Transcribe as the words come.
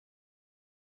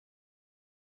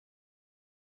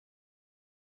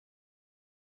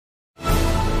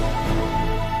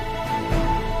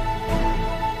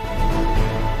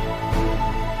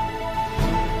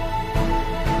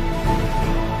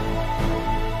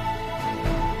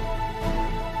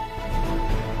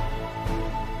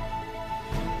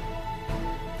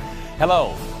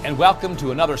Hello, and welcome to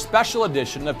another special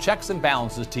edition of Checks and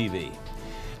Balances TV.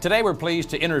 Today we're pleased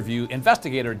to interview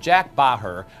investigator Jack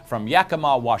Baugher from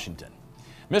Yakima, Washington.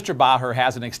 Mr. Baugher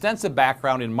has an extensive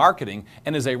background in marketing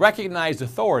and is a recognized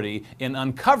authority in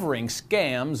uncovering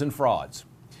scams and frauds.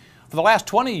 For the last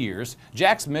 20 years,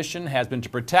 Jack's mission has been to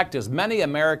protect as many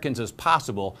Americans as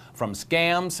possible from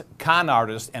scams, con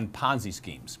artists, and Ponzi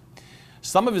schemes.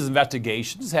 Some of his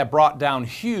investigations have brought down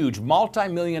huge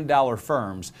multi-million-dollar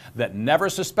firms that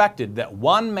never suspected that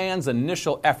one man's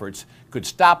initial efforts could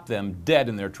stop them dead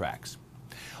in their tracks.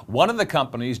 One of the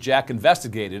companies Jack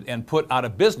investigated and put out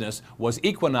of business was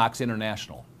Equinox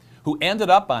International, who ended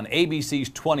up on ABC's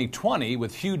 2020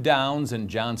 with Hugh Downs and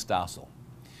John Stossel.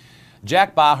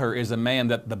 Jack Baugher is a man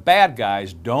that the bad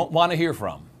guys don't want to hear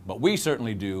from, but we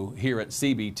certainly do here at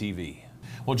CBTV.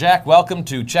 Well, Jack, welcome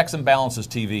to Checks and Balances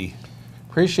TV.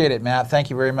 Appreciate it, Matt. Thank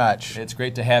you very much. It's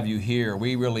great to have you here.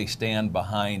 We really stand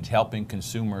behind helping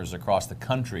consumers across the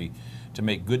country to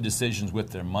make good decisions with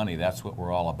their money. That's what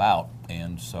we're all about.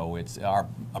 And so it's a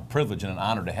privilege and an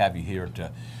honor to have you here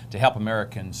to help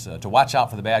Americans to watch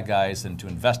out for the bad guys and to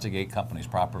investigate companies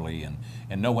properly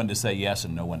and know when to say yes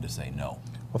and know when to say no.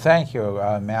 Well, thank you,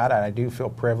 Matt. I do feel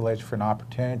privileged for an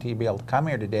opportunity to be able to come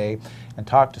here today and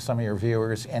talk to some of your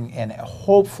viewers and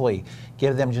hopefully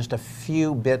give them just a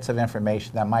few bits of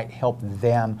information that might help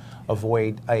them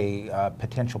avoid a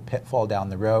potential pitfall down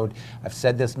the road. I've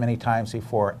said this many times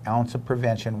before, ounce of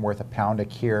prevention worth a pound of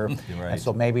cure. Right. And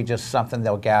so maybe just something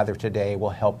they'll gather today will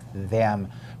help them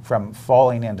from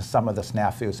falling into some of the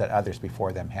snafus that others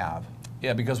before them have.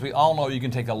 Yeah, because we all know you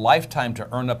can take a lifetime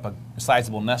to earn up a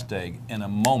sizable nest egg and a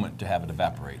moment to have it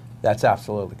evaporate. That's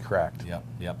absolutely correct.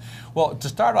 Yep. Well, to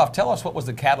start off, tell us what was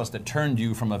the catalyst that turned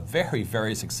you from a very,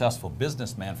 very successful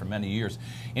businessman for many years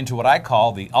into what I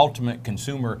call the ultimate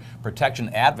consumer protection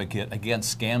advocate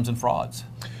against scams and frauds?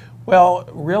 Well,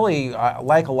 really,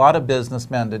 like a lot of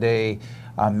businessmen today,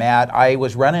 Matt, I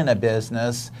was running a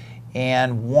business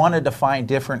and wanted to find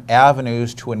different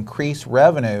avenues to increase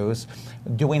revenues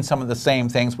doing some of the same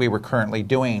things we were currently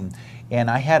doing. And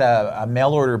I had a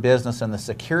mail order business in the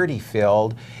security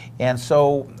field, and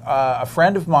so a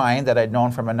friend of mine that I'd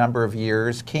known from a number of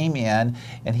years came in,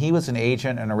 and he was an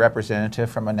agent and a representative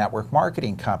from a network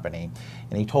marketing company.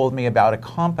 And he told me about a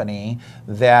company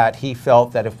that he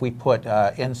felt that if we put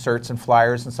inserts and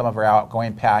flyers in some of our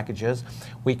outgoing packages,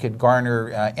 we could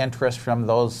garner interest from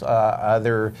those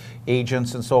other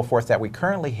agents and so forth that we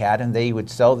currently had, and they would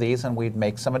sell these and we'd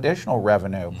make some additional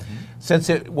revenue. Since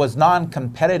it was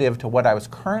non-competitive to what I was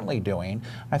currently doing,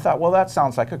 I thought, well, that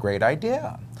sounds like a great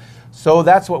idea. So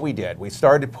that's what we did. We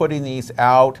started putting these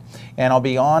out, and I'll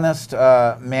be honest,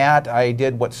 Matt, I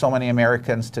did what so many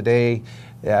Americans today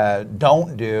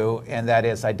don't do, and that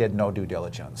is I did no due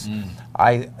diligence.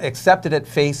 I accepted at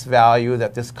face value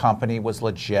that this company was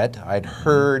legit. I'd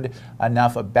heard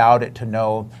enough about it to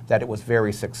know that it was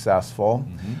very successful.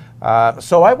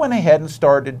 So I went ahead and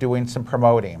started doing some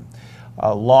promoting.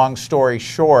 Long story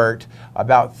short,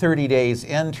 about 30 days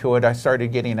into it, I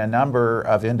started getting a number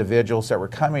of individuals that were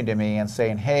coming to me and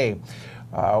saying, hey,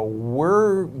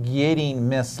 we're getting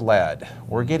misled.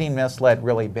 We're getting misled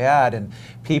really bad, and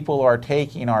people are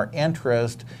taking our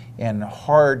interest in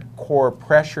hardcore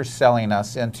pressure selling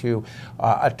us into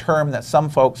a term that some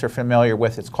folks are familiar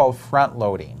with. It's called front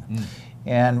loading.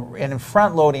 And in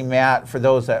front loading, Matt, for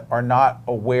those that are not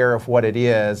aware of what it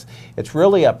is, it's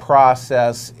really a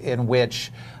process in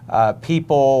which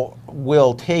people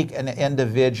will take an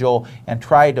individual and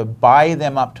try to buy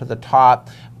them up to the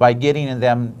top by getting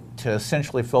them to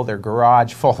essentially fill their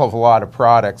garage full of a lot of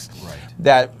products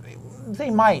that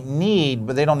they might need,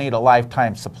 but they don't need a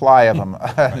lifetime supply of them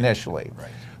initially.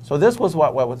 So this was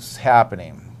what was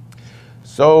happening.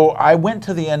 So I went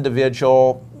to the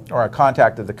individual, or I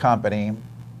contacted the company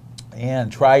and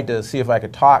tried to see if I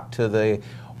could talk to the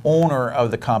owner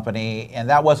of the company, and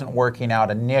that wasn't working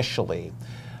out initially.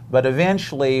 But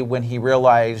eventually, when he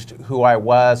realized who I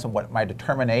was and what my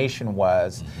determination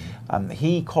was,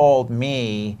 he called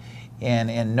me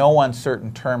and in no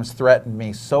uncertain terms threatened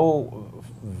me so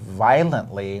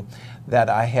violently that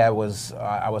I was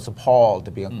appalled,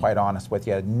 to be quite honest with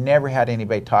you. I'd never had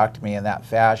anybody talk to me in that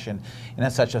fashion and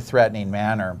in such a threatening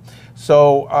manner.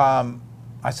 So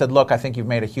I said, look, I think you've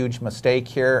made a huge mistake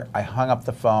here. I hung up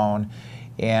the phone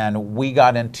and we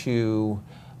got into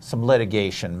some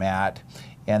litigation, Matt.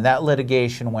 And that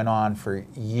litigation went on for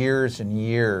years and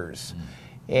years.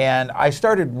 And I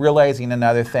started realizing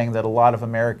another thing that a lot of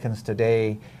Americans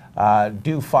today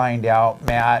do find out,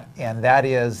 Matt, and that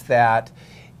is that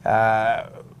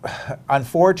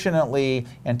unfortunately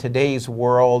in today's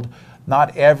world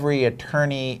not every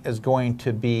attorney is going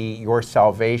to be your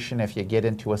salvation if you get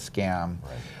into a scam.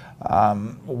 Right.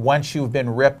 Once you've been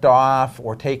ripped off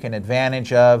or taken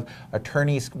advantage of,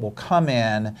 attorneys will come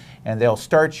in and they'll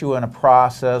start you in a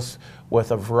process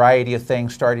with a variety of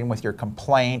things, starting with your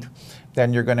complaint.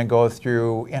 Then you're going to go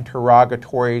through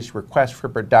interrogatories, requests for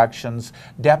productions,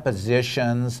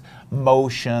 depositions,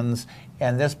 motions,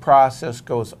 and this process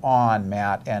goes on,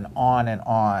 Matt, and on and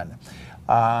on.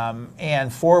 And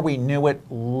before we knew it,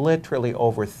 literally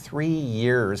over 3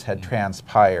 years had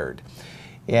transpired.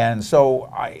 And so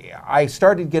I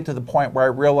started to get to the point where I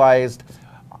realized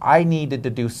I needed to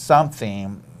do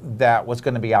something that was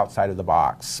going to be outside of the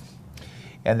box.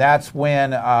 And that's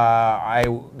when I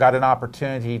got an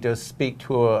opportunity to speak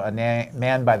to a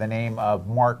man by the name of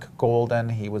Mark Golden.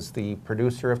 He was the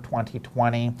producer of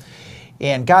 2020,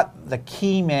 and got the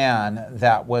key man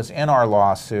that was in our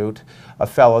lawsuit, a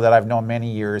fellow that I've known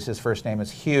many years. His first name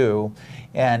is Hugh,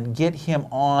 and get him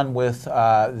on with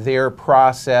their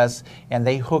process, and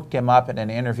they hooked him up in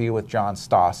an interview with John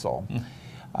Stossel.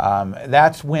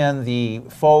 That's when the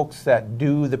folks that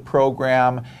do the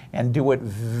program and do it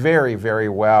very, very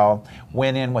well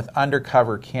went in with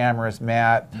undercover cameras,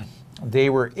 Matt. They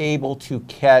were able to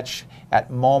catch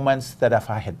at moments that if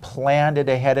I had planned it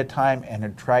ahead of time and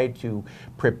had tried to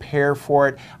prepare for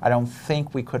it, I don't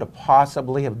think we could have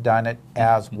possibly have done it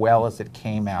as well as it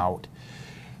came out.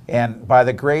 And by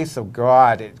the grace of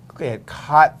God, it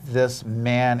caught this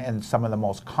man in some of the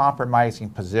most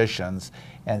compromising positions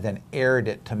and then aired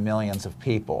it to millions of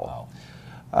people.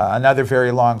 Wow. Another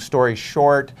very long story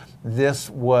short, this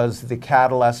was the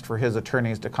catalyst for his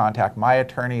attorneys to contact my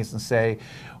attorneys and say,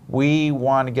 we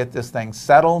want to get this thing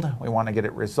settled, we want to get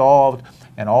it resolved,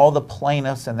 and all the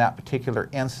plaintiffs in that particular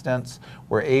instance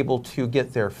were able to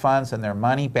get their funds and their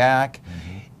money back.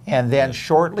 And then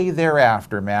shortly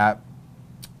thereafter, Matt,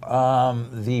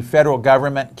 the federal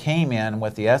government came in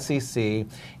with the SEC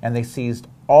and they seized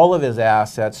all of his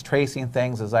assets, tracing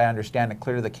things, as I understand it,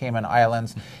 clear to the Cayman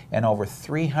Islands, and over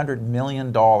 $300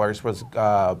 million was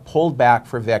pulled back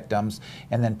for victims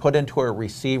and then put into a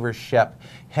receivership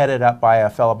headed up by a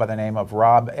fellow by the name of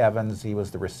Rob Evans. He was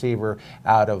the receiver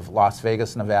out of Las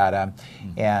Vegas, Nevada,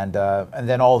 and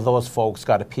then all of those folks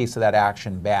got a piece of that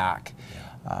action back.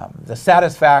 The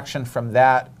satisfaction from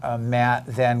that, Matt,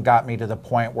 then got me to the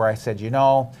point where I said, you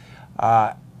know,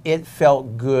 it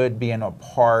felt good being a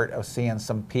part of seeing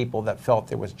some people that felt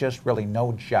there was just really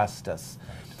no justice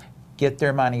get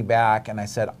their money back. And I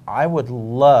said, I would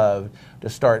love to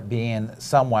start being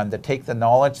someone that take the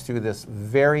knowledge through this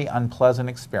very unpleasant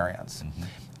experience,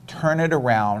 turn it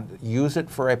around, use it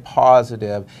for a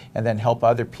positive, and then help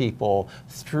other people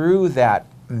through that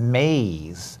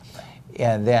maze,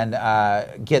 and then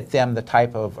get them the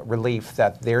type of relief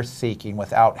that they're seeking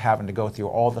without having to go through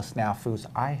all the snafus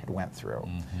I had went through.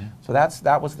 So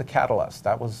that was the catalyst.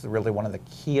 That was really one of the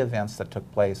key events that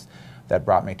took place that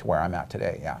brought me to where I'm at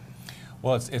today, yeah.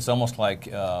 Well, it's almost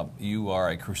like you are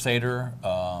a crusader,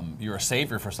 you're a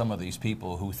savior for some of these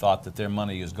people who thought that their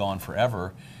money is gone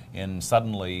forever, and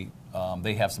suddenly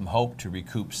they have some hope to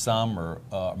recoup some or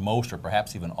most or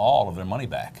perhaps even all of their money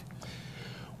back.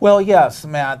 Well, yes,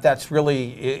 Matt, that's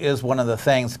really is one of the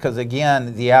things, because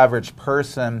again, the average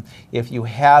person, if you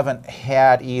haven't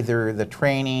had either the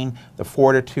training, the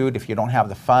fortitude, if you don't have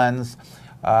the funds,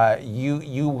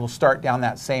 you will start down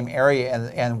that same area.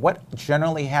 And what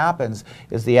generally happens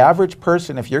is the average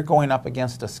person, if you're going up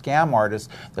against a scam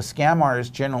artist, the scam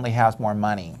artist generally has more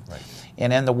money. Right.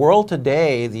 And in the world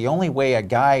today, the only way a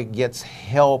guy gets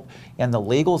help in the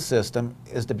legal system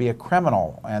is to be a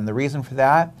criminal. And the reason for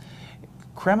that,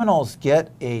 criminals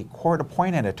get a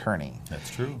court-appointed attorney. That's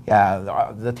true.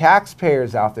 Yeah, the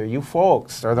taxpayers out there, you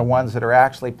folks, are the ones that are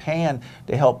actually paying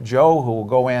to help Joe, who will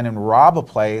go in and rob a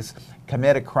place,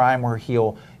 commit a crime where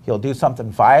he'll do something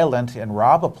violent and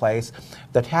rob a place.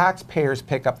 The taxpayers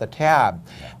pick up the tab.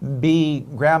 B,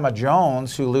 Grandma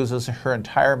Jones, who loses her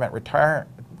entire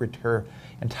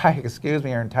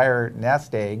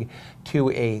nest egg to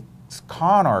a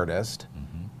con artist,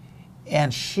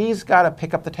 and she's got to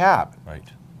pick up the tab. Right.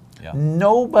 Yeah.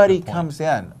 Nobody comes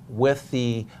in with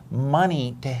the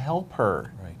money to help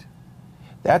her. Right.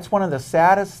 That's one of the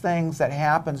saddest things that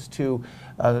happens to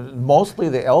mostly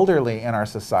the elderly in our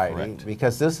society. Correct.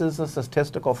 Because this is a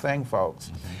statistical thing,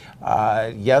 folks.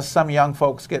 Yes, some young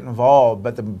folks get involved,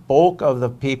 but the bulk of the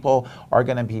people are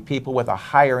going to be people with a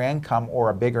higher income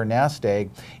or a bigger nest egg.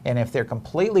 And if they're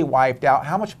completely wiped out,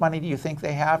 how much money do you think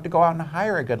they have to go out and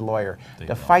hire a good lawyer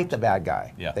to fight the bad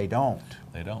guy? Yeah. They don't.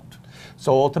 They don't.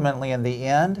 So ultimately, in the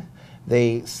end,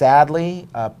 they sadly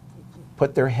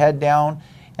put their head down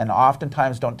and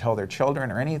oftentimes don't tell their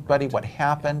children or anybody what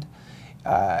happened.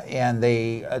 And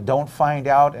they don't find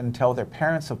out until their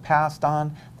parents have passed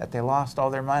on that they lost all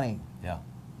their money. Yeah.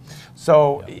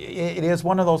 So it is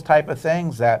one of those type of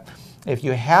things that if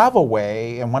you have a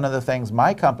way, and one of the things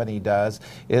my company does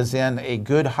is in a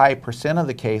good high percent of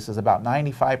the cases, about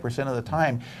 95% of the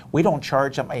time, we don't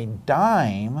charge them a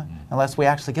dime unless we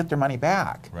actually get their money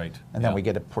back. Right. And then we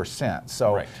get a percent.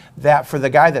 So Right. that for the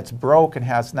guy that's broke and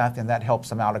has nothing, that helps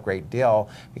them out a great deal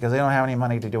because they don't have any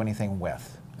money to do anything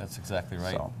with. That's exactly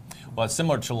right. So. Well, it's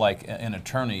similar to like an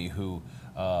attorney who,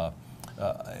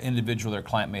 individual, their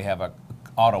client may have a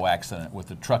auto accident with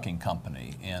the trucking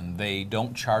company and they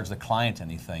don't charge the client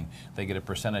anything. They get a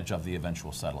percentage of the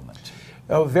eventual settlement.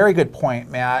 Oh, very good point,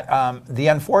 Matt. The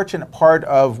unfortunate part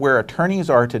of where attorneys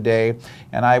are today,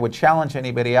 and I would challenge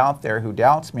anybody out there who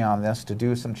doubts me on this to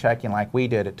do some checking like we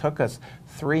did. It took us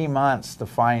 3 months to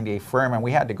find a firm, and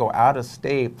we had to go out of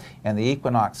state in the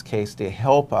Equinox case to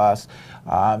help us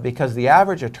because the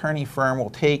average attorney firm will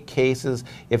take cases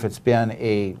if it's been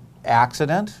an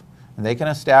accident, and they can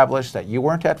establish that you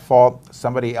weren't at fault,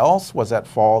 somebody else was at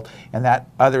fault, and that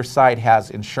other side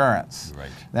has insurance. Right.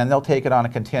 Then they'll take it on a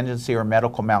contingency or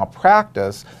medical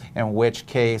malpractice, in which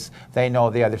case they know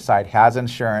the other side has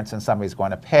insurance and somebody's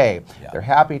going to pay. Yeah. They're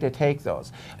happy to take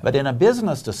those. Yeah. But in a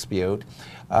business dispute,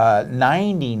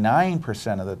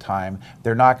 99% of the time,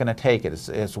 they're not going to take it.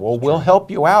 It's well, we'll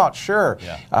help you out, sure.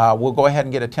 Yeah. We'll go ahead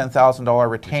and get a $10,000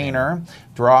 retainer,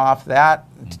 draw off that,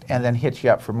 and then hit you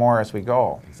up for more as we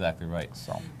go. Exactly right.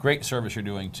 So. Great service you're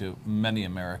doing to many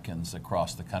Americans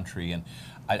across the country, and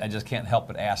I just can't help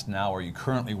but ask now, are you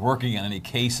currently working on any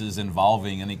cases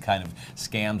involving any kind of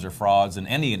scams or frauds in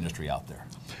any industry out there?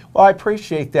 Well, I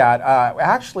appreciate that.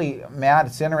 Actually, Matt,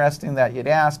 it's interesting that you'd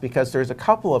ask because there's a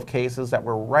couple of cases that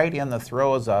we're right in the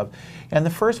throes of. And the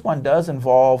first one does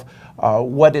involve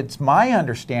what it's my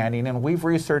understanding, and we've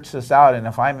researched this out, and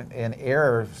if I'm in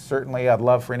error, certainly I'd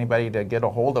love for anybody to get a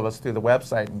hold of us through the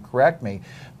website and correct me.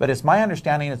 But it's my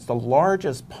understanding it's the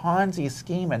largest Ponzi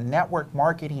scheme in network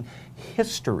marketing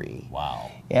history.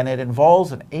 Wow. And it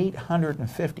involves an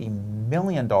 $850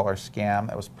 million scam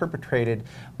that was perpetrated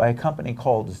by a company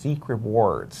called Zeek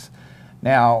Rewards.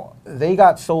 Now, they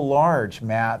got so large,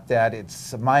 Matt, that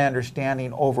it's my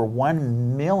understanding over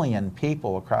 1 million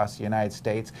people across the United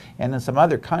States and in some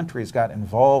other countries got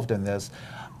involved in this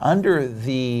under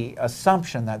the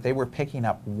assumption that they were picking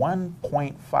up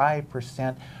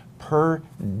 1.5% per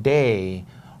day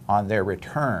on their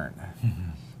return.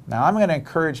 Now, I'm going to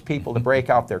encourage people to break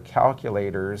out their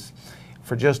calculators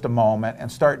for just a moment and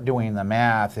start doing the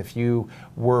math. If you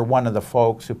were one of the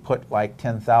folks who put like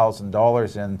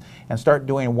 $10,000 in and start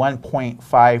doing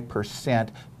 1.5%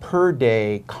 per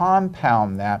day,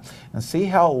 compound that, and see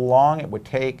how long it would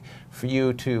take for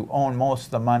you to own most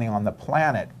of the money on the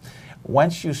planet.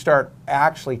 Once you start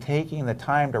actually taking the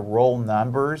time to roll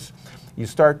numbers, you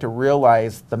start to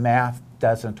realize the math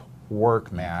doesn't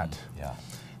work, Matt. Yeah.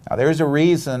 Now, there's a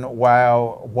reason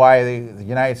why the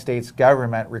United States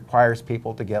government requires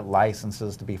people to get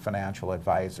licenses to be financial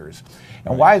advisors.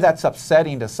 And why that's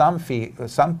upsetting to some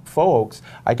folks,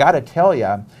 I got to tell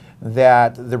you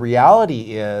that the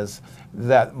reality is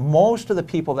that most of the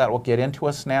people that will get into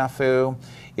a snafu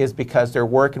is because they're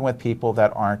working with people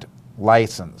that aren't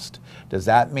licensed. Does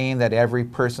that mean that every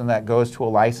person that goes to a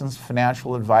licensed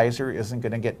financial advisor isn't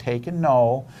going to get taken?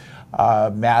 No.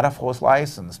 Madoff was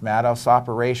licensed. Madoff's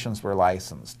operations were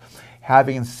licensed.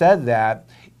 Having said that,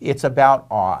 it's about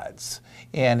odds.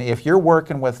 And if you're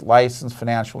working with licensed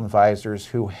financial advisors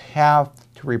who have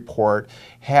to report,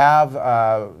 have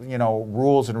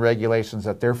rules and regulations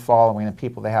that they're following and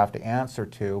people they have to answer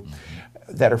to,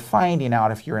 that are finding out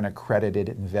if you're an accredited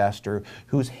investor,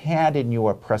 who's handing you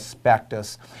a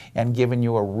prospectus and giving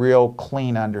you a real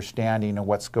clean understanding of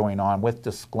what's going on with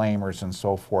disclaimers and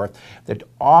so forth, the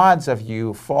odds of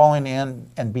you falling in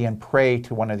and being prey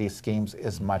to one of these schemes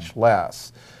is much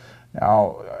less.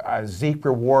 Now, Zeek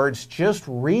Rewards just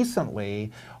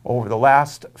recently, over the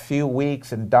last few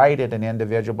weeks, indicted an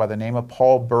individual by the name of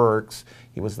Paul Burks.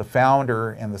 He was the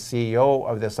founder and the CEO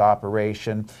of this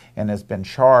operation and has been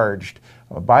charged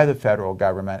by the federal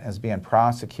government as being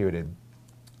prosecuted.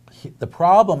 The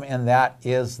problem in that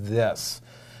is this.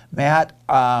 Matt,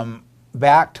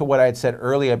 back to what I'd said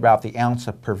earlier about the ounce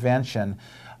of prevention,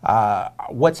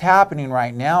 what's happening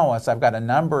right now is I've got a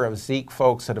number of Zeek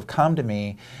folks that have come to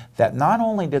me that not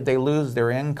only did they lose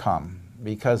their income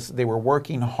because they were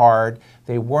working hard,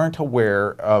 they weren't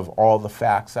aware of all the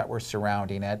facts that were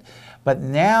surrounding it, but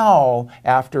now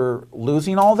after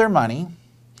losing all their money,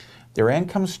 their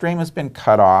income stream has been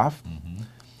cut off,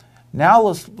 Now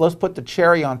let's put the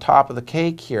cherry on top of the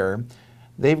cake here.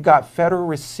 They've got federal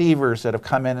receivers that have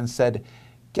come in and said,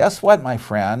 guess what, my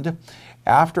friend?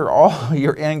 After all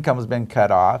your income has been cut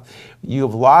off,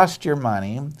 you've lost your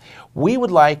money. We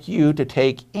would like you to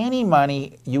take any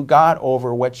money you got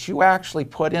over what you actually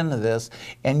put into this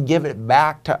and give it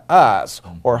back to us,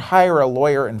 or hire a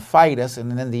lawyer and fight us,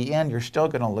 and in the end you're still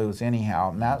going to lose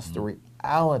anyhow. And that's the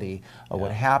reality of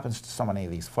what happens to so many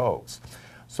of these folks.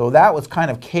 So that was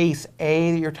kind of case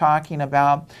A that you're talking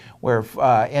about, where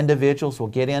individuals will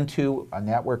get into a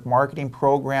network marketing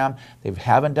program, they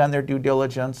haven't done their due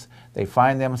diligence, they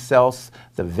find themselves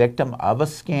the victim of a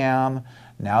scam,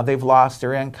 now they've lost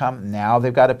their income, now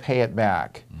they've got to pay it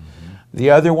back. The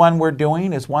other one we're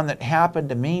doing is one that happened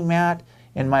to me, Matt,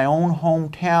 in my own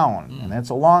hometown. And it's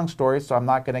a long story, so I'm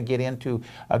not going to get into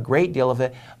a great deal of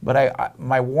it, but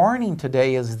my warning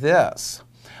today is this.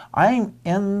 I'm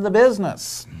in the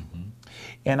business.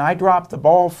 And I dropped the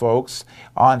ball, folks,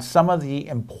 on some of the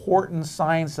important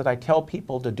signs that I tell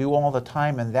people to do all the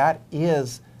time, and that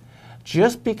is,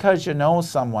 just because you know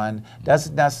someone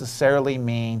doesn't necessarily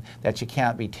mean that you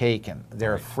can't be taken.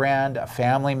 They're a friend, a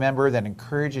family member that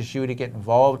encourages you to get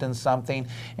involved in something,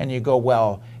 and you go,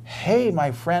 well, hey,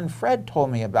 my friend Fred told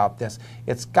me about this.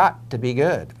 It's got to be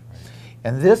good.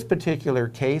 In this particular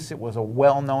case, it was a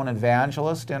well-known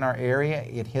evangelist in our area,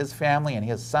 his family and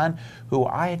his son, who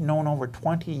I had known over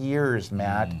 20 years,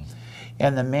 Matt.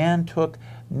 And the man took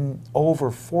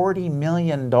over $40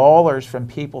 million from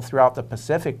people throughout the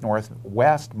Pacific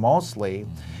Northwest mostly.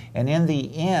 And in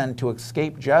the end, to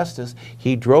escape justice,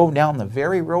 he drove down the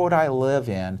very road I live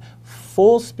in,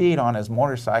 full speed on his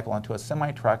motorcycle into a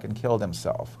semi-truck and killed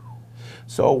himself.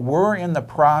 So we're in the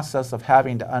process of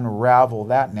having to unravel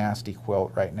that nasty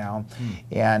quilt right now.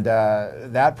 And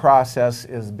that process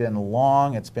has been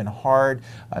long, it's been hard,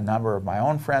 a number of my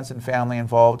own friends and family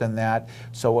involved in that.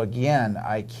 So again,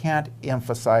 I can't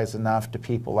emphasize enough to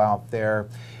people out there,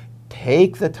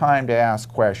 take the time to ask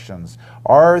questions.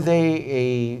 Are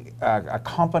they a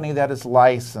company that is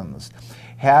licensed?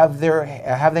 Have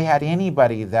they had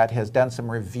anybody that has done some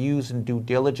reviews and due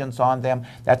diligence on them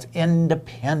that's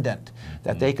independent,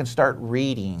 that they can start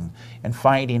reading and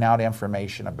finding out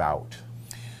information about?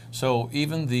 So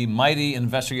even the mighty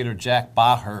investigator Jack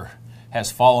Baugher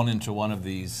has fallen into one of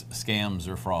these scams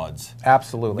or frauds.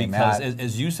 Absolutely, because Matt.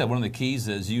 as you said, one of the keys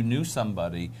is you knew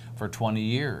somebody for 20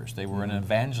 years. They were an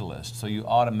evangelist, so you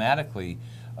automatically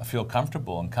feel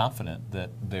comfortable and confident that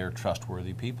they're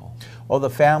trustworthy people. Well, the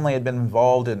family had been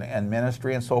involved in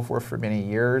ministry and so forth for many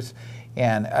years.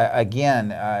 And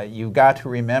again, you've got to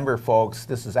remember, folks,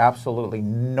 this is absolutely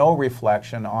no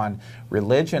reflection on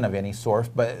religion of any sort,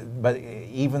 but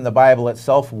even the Bible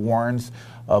itself warns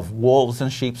of wolves in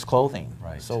sheep's clothing.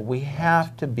 Right. So we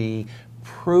have to be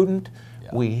prudent,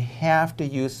 we have to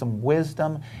use some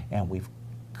wisdom, and we've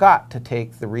got to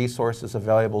take the resources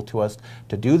available to us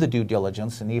to do the due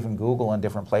diligence, and even Google and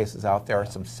different places out there are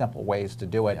some simple ways to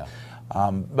do it.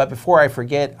 But before I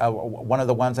forget, one of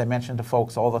the ones I mention to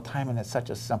folks all the time, and it's such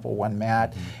a simple one,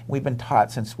 Matt, we've been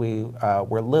taught since we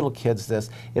were little kids this,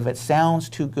 if it sounds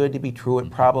too good to be true, it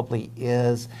probably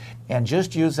is, and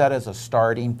just use that as a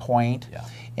starting point.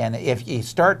 And if you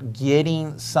start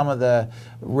getting some of the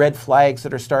red flags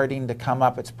that are starting to come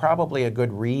up, it's probably a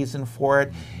good reason for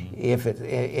it.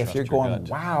 If you're going,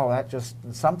 wow, that just,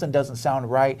 something doesn't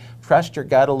sound right, trust your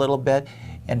gut a little bit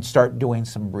and start doing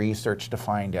some research to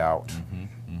find out.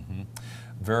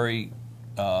 Very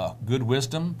good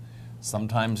wisdom,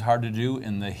 sometimes hard to do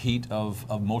in the heat of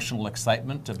emotional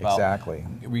excitement about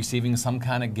receiving some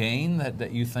kind of gain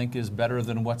that you think is better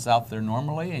than what's out there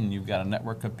normally, and you've got a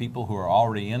network of people who are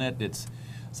already in it. It's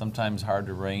sometimes hard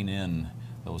to rein in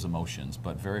those emotions,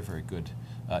 but very, very good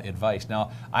advice.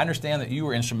 Now, I understand that you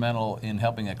were instrumental in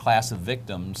helping a class of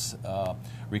victims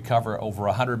recover over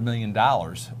 $100 million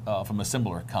from a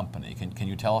similar company. Can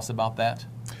you tell us about that?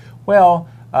 Well,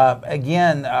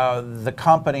 again, the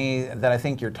company that I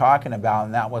think you're talking about,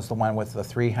 and that was the one with the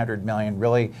 $300 million,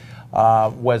 really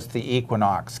was the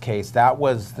Equinox case. That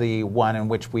was the one in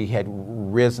which we had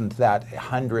risen to that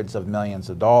hundreds of millions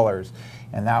of dollars.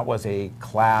 And that was a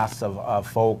class of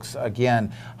folks, again,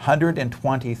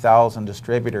 120,000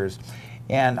 distributors.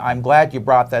 And I'm glad you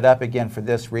brought that up again for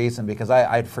this reason, because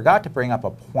I forgot to bring up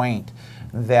a point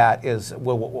that is,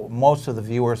 most of the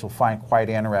viewers will find quite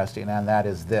interesting, and that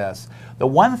is this. The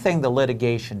one thing the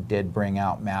litigation did bring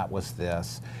out, Matt, was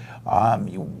this.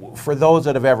 For those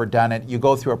that have ever done it, you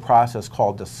go through a process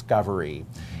called discovery.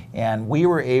 and we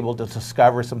were able to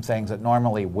discover some things that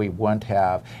normally we wouldn't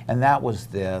have, and that was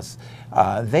this.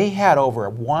 They had over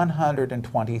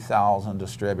 120,000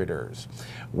 distributors.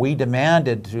 We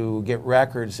demanded to get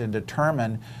records and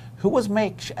determine who was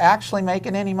actually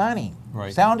making any money.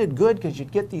 Right. Sounded good because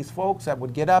you'd get these folks that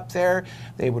would get up there,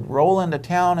 they would roll into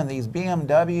town in these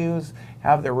BMWs,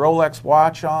 have their Rolex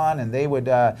watch on, and they would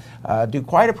do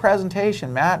quite a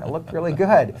presentation, Matt. It looked really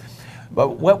good.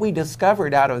 But what we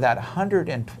discovered out of that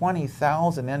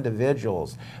 120,000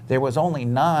 individuals, there was only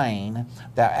 9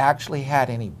 that actually had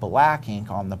any black ink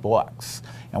on the books.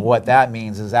 And what that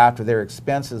means is after their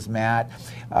expenses, Matt,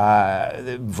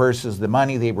 versus the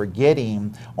money they were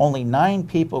getting, only 9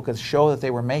 people could show that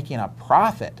they were making a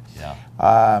profit. Yeah.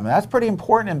 That's pretty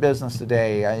important in business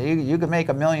today. You can make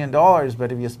 $1 million,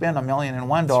 but if you spend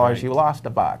 $1,001,000, right. you lost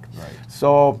 $1. Right.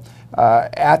 So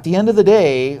at the end of the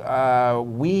day,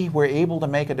 we were able to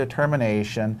make a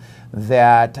determination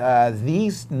that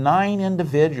these 9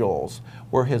 individuals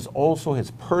were also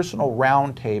his personal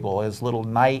round table, his little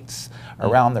knights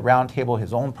around the round table,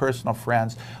 his own personal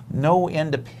friends. No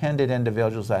independent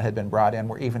individuals that had been brought in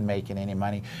were even making any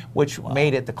money, which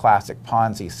made it the classic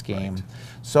Ponzi scheme. Right.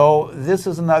 So this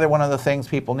is another one of the things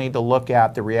people need to look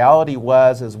at. The reality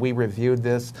was, as we reviewed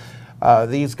this,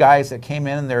 these guys that came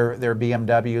in their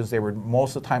BMWs, they were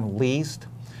most of the time leased.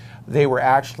 They were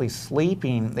actually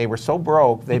sleeping. They were so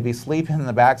broke, they'd be sleeping in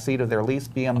the back seat of their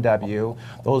leased BMW.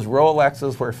 Those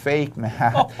Rolexes were fake,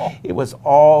 man. It was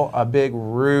all a big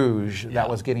rouge that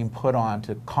was getting put on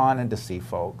to con and deceive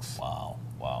folks. Wow,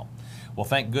 wow. Well,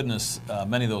 thank goodness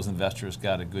many of those investors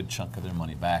got a good chunk of their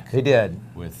money back. They did.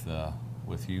 With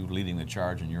you leading the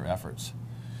charge in your efforts.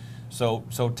 So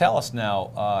tell us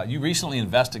now, you recently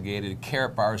investigated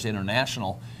Karatbars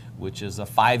International, which is a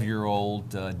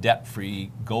 5-year-old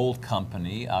debt-free gold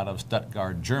company out of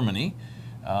Stuttgart, Germany.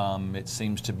 It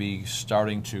seems to be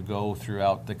starting to go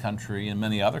throughout the country and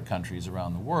many other countries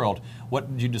around the world.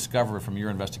 What did you discover from your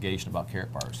investigation about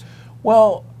Karatbars?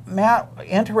 Well, Matt,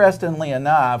 interestingly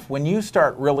enough, when you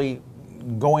start really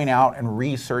going out and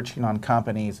researching on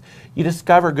companies, you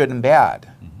discover good and bad.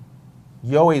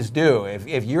 You always do.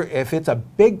 If it's a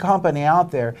big company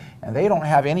out there and they don't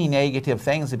have any negative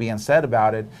things to be said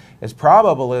about it, it's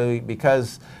probably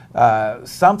because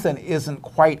something isn't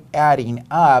quite adding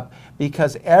up,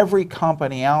 because every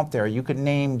company out there, you could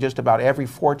name just about every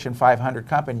Fortune 500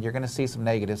 company, you're going to see some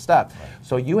negative stuff. Right.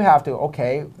 So you have to,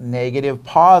 okay, negative,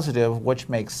 positive, which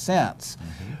makes sense.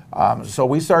 So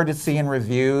we started seeing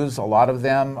reviews, a lot of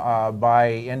them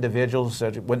by individuals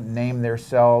that wouldn't name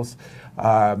themselves,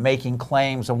 making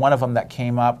claims, and one of them that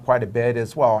came up quite a bit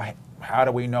is, well, how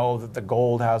do we know that the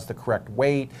gold has the correct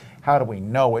weight? How do we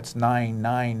know it's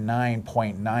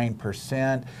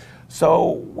 999.9%?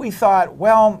 So we thought,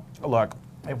 well, look,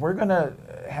 if we're going to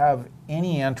have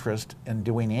any interest in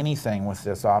doing anything with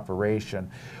this operation,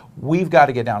 we've got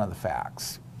to get down to the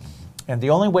facts. And the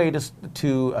only way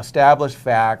to establish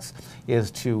facts is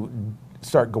to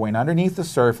start going underneath the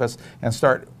surface and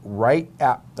start right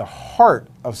at the heart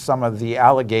of some of the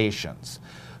allegations.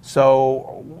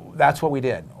 So that's what we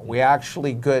did. We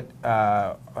actually went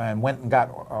and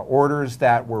got orders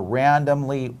that were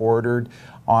randomly ordered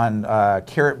on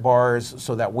Karatbars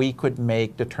so that we could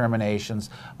make determinations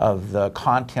of the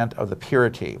content of the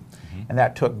purity. And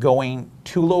that took going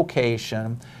to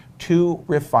location, to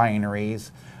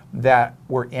refineries that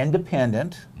were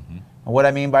independent. And what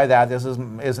I mean by that, this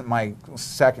isn't my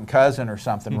second cousin or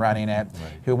something running it, right,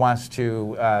 who wants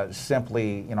to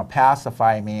simply,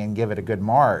 pacify me and give it a good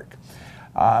mark.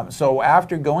 So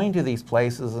after going to these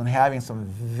places and having some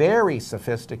very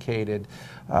sophisticated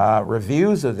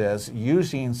reviews of this,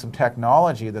 using some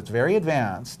technology that's very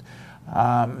advanced,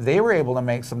 they were able to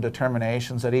make some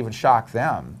determinations that even shocked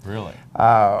them. Really?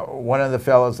 One of the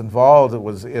fellows involved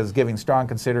is giving strong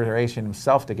consideration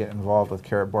himself to get involved with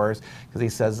Karatbars, because he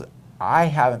says, I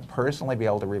haven't personally been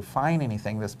able to refine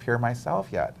anything this pure myself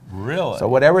yet. Really? So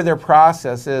whatever their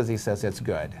process is, he says it's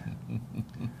good.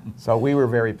 So we were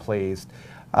very pleased.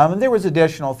 And there was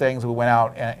additional things we went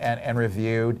out and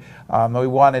reviewed. We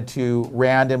wanted to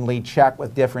randomly check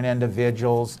with different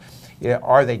individuals.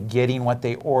 Are they getting what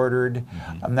they ordered?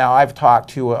 Now, I've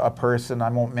talked to a person, I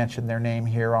won't mention their name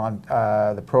here on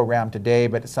the program today,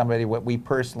 but it's somebody what we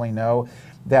personally know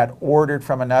that ordered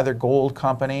from another gold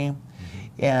company.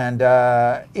 And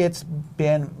it's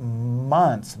been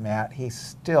months, Matt, he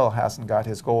still hasn't got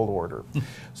his gold order.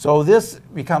 So this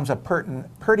becomes a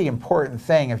pretty important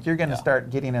thing. If you're going to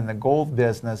start getting in the gold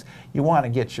business, you want to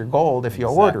get your gold if you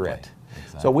order it.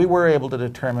 So we were able to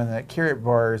determine that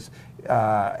Karatbars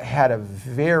had a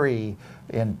very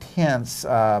intense,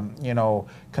 you know,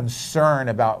 concern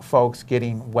about folks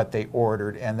getting what they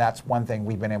ordered, and that's one thing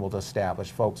we've been able to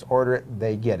establish. Folks order it,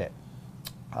 they get it.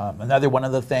 Another one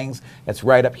of the things that's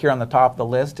right up here on the top of the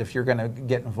list, if you're going to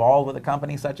get involved with a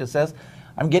company such as this,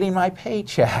 I'm getting my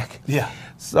paycheck. Yeah.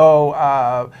 So,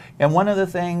 and one of the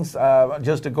things,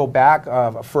 just to go back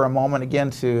for a moment again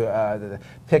to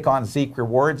pick on Zeke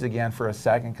Rewards again for a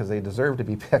second, because they deserve to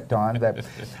be picked on, that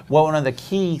well, one of the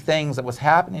key things that was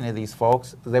happening to these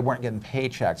folks, they weren't getting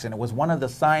paychecks. And it was one of the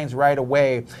signs right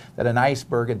away that an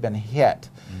iceberg had been hit.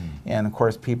 And of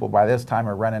course, people by this time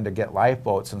are running to get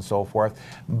lifeboats and so forth.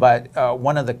 But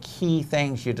one of the key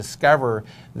things you discover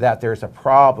that there's a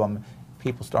problem,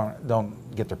 people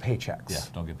don't get their paychecks. Yeah,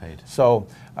 don't get paid. So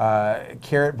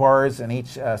carrot bars in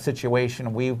each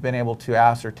situation, we've been able to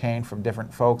ascertain from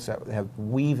different folks that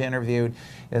we've interviewed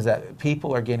is that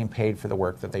people are getting paid for the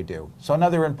work that they do. So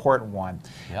another important one.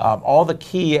 Yeah. All the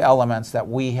key elements that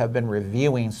we have been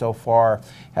reviewing so far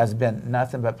has been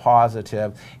nothing but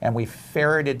positive, and we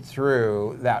ferreted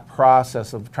through that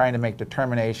process of trying to make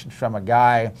determinations from a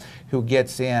guy who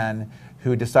gets in,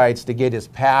 who decides to get his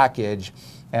package,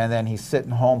 and then he's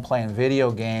sitting home playing video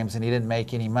games and he didn't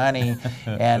make any money,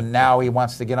 and now he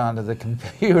wants to get onto the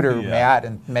computer, yeah, Matt,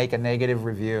 and make a negative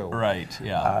review. Right,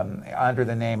 yeah. Under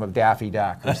the name of Daffy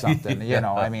Duck or something, you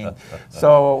know, I mean,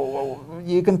 so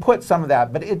you can put some of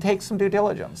that, but it takes some due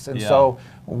diligence. And yeah, so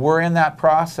we're in that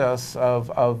process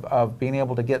of being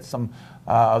able to get some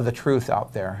of the truth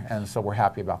out there, and so we're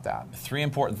happy about that. 3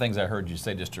 important things I heard you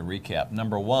say, just to recap.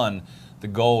 Number one, the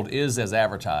gold is as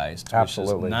advertised,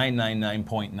 Absolutely. which is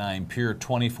 999.9 pure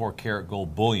 24 karat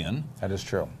gold bullion. That is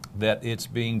true. That it's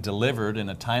being delivered in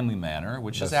a timely manner,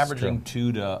 which That's is averaging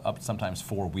true. 2 to up sometimes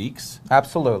 4 weeks.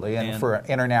 Absolutely, and for an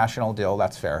international deal,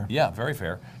 that's fair. Yeah, very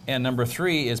fair. And number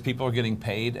 3 is people are getting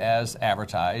paid as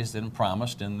advertised and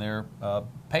promised in their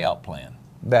payout plan.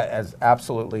 That is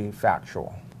absolutely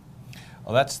factual.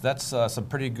 Well, that's some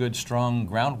pretty good, strong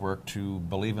groundwork to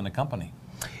believe in a company.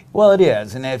 Well, it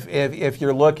is, and if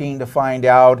you're looking to find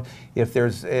out if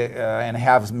there's, and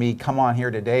have me come on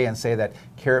here today and say that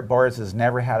Carrot Bars has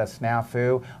never had a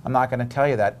snafu, I'm not going to tell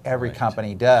you that. Every Right.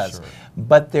 company does. Sure.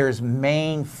 But there's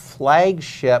main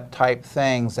flagship type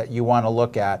things that you want to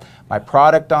look at. My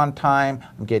product on time,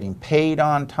 I'm getting paid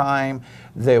on time,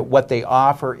 what they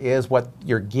offer is what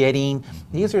you're getting.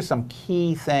 These are some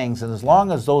key things, and as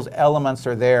long as those elements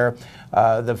are there,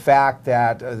 the fact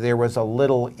that there was a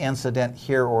little incident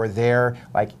here or there,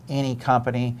 like any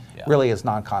company, Yeah. really is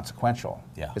non-consequential.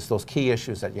 Yeah. It's those key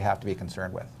issues that you have to be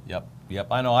concerned with. Yep, yep.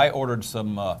 I know I ordered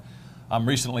some, I'm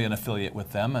recently an affiliate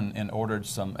with them, and ordered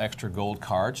some extra gold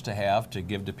cards to have to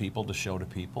give to people, to show to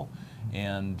people.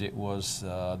 And it was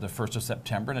the 1st of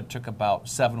September, and it took about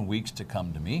 7 weeks to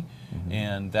come to me.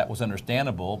 And that was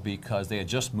understandable because they had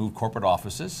just moved corporate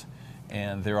offices,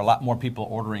 and there are a lot more people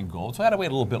ordering gold. So I had to wait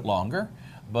a little bit longer,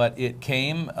 but it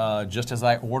came just as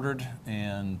I ordered,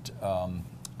 and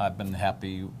I've been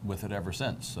happy with it ever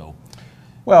since. So,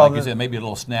 Well, like you said, maybe a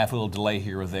little snafu, a little delay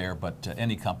here or there, but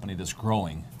any company that's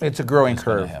growing, it's a growing It's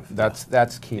gonna curve. have-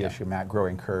 That's key Yeah. issue, Matt,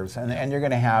 growing curves. And you're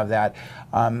going to have that.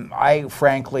 I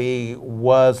frankly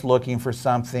was looking for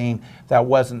something that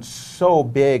wasn't so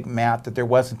big, Matt, that there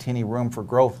wasn't any room for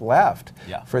growth left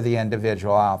Yeah. for the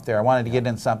individual out there. I wanted to get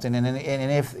in something, and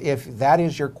if that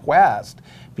is your quest,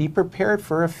 be prepared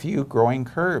for a few growing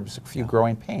curves, a few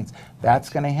growing pains. That's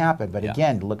going to happen. But Yeah.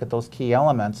 again, look at those key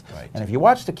elements. Right. And if you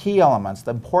watch the key elements,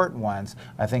 the important ones,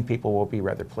 I think people will be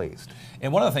rather pleased.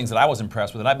 And one of the things that I was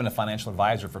impressed with, and I've been a financial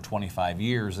advisor for 25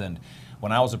 years, and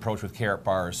when I was approached with Carrot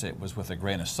Bars, it was with a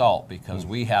grain of salt, because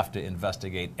we have to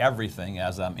investigate everything,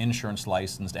 as I'm insurance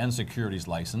licensed and securities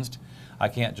licensed. I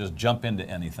can't just jump into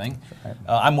anything. Right.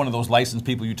 I'm one of those licensed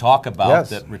people you talk about Yes.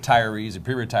 that retirees and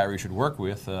pre-retirees should work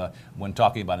with when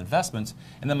talking about investments.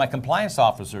 And then my compliance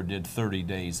officer did 30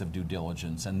 days of due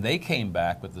diligence, and they came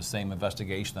back with the same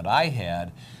investigation that I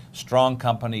had. Strong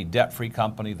company, debt-free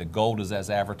company, the gold is as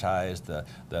advertised,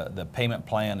 the payment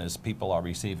plan is people are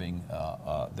receiving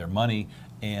their money,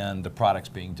 and the product's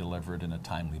being delivered in a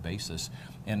timely basis.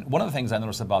 And one of the things I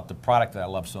noticed about the product that I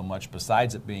love so much,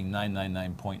 besides it being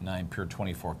 999.9 pure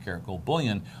 24 karat gold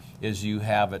bullion, is you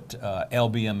have it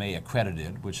LBMA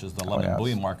accredited, which is the London yes.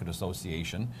 Bullion Market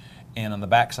Association. And on the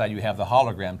backside, you have the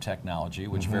hologram technology,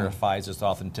 which verifies its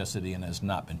authenticity and has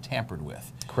not been tampered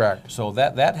with. Correct. So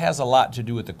that has a lot to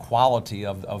do with the quality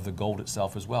of the gold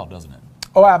itself as well, doesn't it?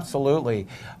 Oh, absolutely.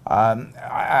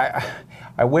 I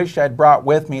wish I'd brought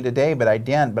with me today, but I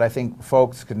didn't. But I think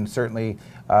folks can certainly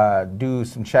do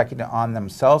some checking on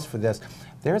themselves for this.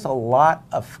 There's a lot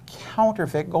of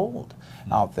counterfeit gold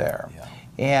out there. Yeah.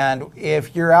 And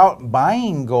if you're out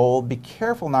buying gold, be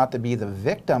careful not to be the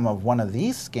victim of one of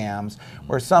these scams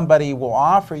where somebody will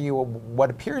offer you what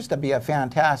appears to be a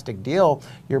fantastic deal.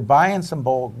 You're buying some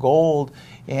gold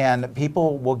and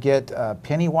people will get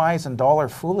penny wise and dollar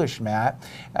foolish, Matt.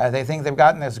 They think they've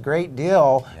gotten this great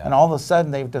deal, and all of a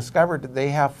sudden they've discovered that they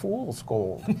have fool's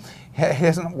gold. It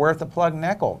isn't worth a plug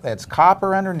nickel. It's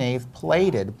copper underneath,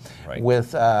 plated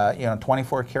with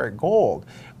 24 karat gold.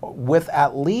 With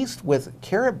at least with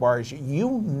carat bars,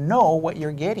 you know what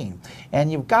you're getting,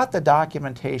 and you've got the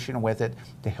documentation with it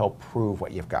to help prove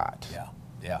what you've got.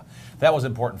 Yeah, that was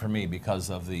important for me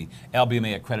because of the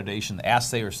LBMA accreditation, the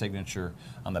assayer signature.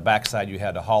 On the backside, you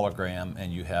had a hologram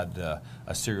and you had a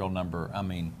serial number. I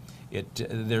mean,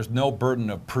 there's no burden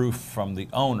of proof from the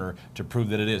owner to prove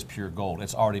that it is pure gold.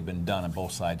 It's already been done on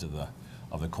both sides of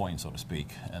the coin, so to speak,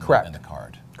 and, and the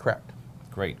card. Correct.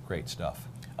 Great stuff.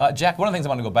 Jack, one of the things I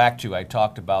want to go back to, I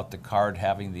talked about the card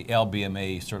having the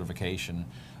LBMA certification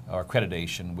or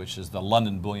accreditation, which is the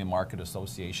London Bullion Market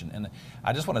Association. And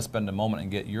I just want to spend a moment and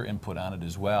get your input on it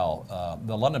as well.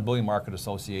 The London Bullion Market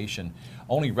Association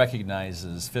only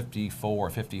recognizes 54 or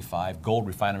 55 gold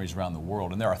refineries around the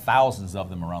world, and there are thousands of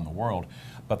them around the world,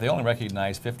 but they only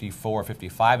recognize 54 or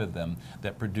 55 of them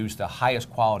that produce the highest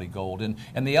quality gold. And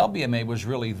the LBMA was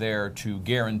really there to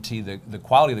guarantee the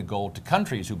quality of the gold to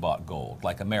countries who bought gold,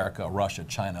 like America, Russia,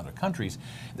 China, other countries.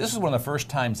 This is one of the first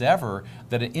times ever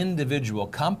that an individual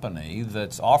company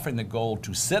that's offering the gold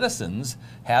to citizens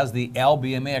has the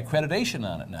LBMA accreditation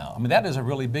on it now. I mean, that is a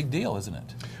really big deal, isn't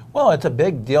it? Well, it's a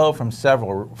big deal from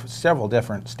several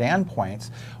different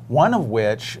standpoints. One of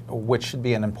which should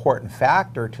be an important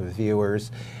factor to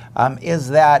viewers, is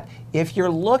that if you're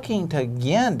looking to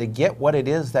get what it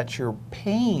is that you're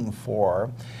paying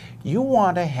for, you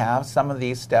want to have some of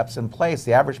these steps in place.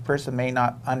 The average person may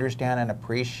not understand and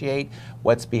appreciate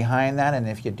what's behind that, and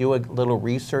if you do a little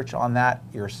research on that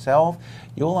yourself,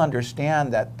 you'll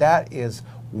understand that that is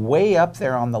way up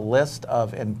there on the list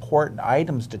of important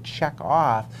items to check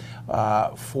off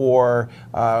for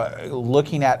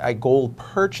looking at a gold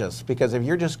purchase. Because if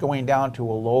you're just going down to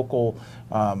a local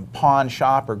pawn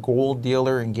shop or gold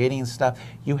dealer and getting stuff,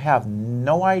 you have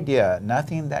no idea,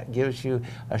 nothing that gives you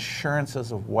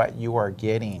assurances of what you are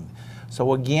getting.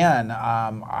 So again,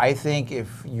 I think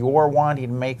if you're wanting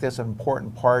to make this an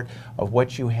important part of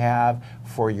what you have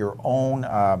for your own,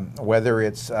 whether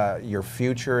it's your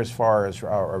future as far as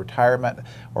retirement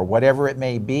or whatever it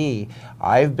may be,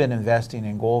 I've been investing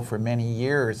in gold for many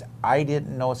years. I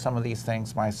didn't know some of these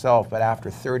things myself, but after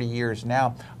 30 years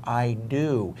now, I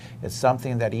do. It's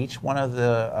something that each one of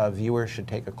the viewers should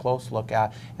take a close look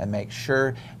at and make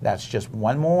sure that's just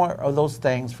one more of those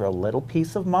things for a little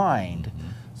peace of mind.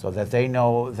 So that they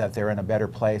know that they're in a better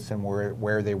place than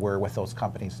where they were with those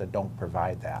companies that don't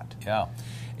provide that. Yeah,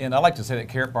 and I like to say that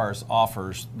Karat Bars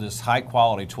offers this high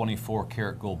quality 24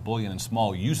 karat gold bullion in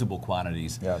small usable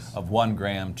quantities of 1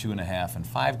 gram, 2.5, and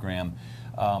 5 gram.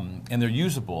 And they're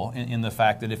usable in the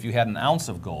fact that if you had an ounce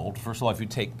of gold, first of all, if you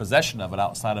take possession of it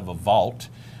outside of a vault,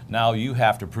 now you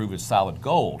have to prove it's solid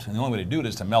gold. And the only way to do it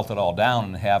is to melt it all down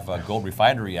and have a gold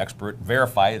refinery expert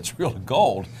verify it's real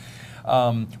gold.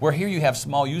 Where here you have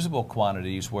small usable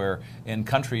quantities where in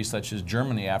countries such as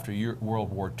Germany after World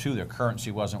War II, their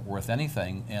currency wasn't worth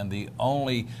anything, and the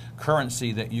only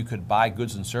currency that you could buy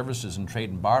goods and services and trade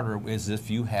and barter is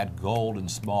if you had gold in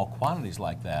small quantities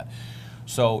like that.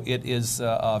 So it is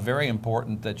very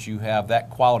important that you have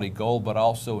that quality gold, but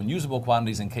also in usable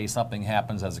quantities in case something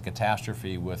happens as a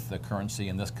catastrophe with the currency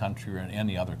in this country or in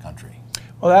any other country.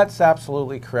 Well, that's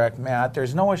absolutely correct, Matt.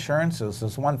 There's no assurances.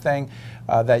 There's one thing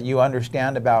that you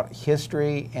understand about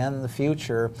history and the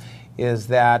future is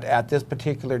that at this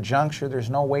particular juncture,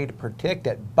 there's no way to predict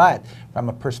it. But from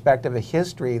a perspective of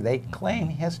history, they claim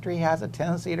history has a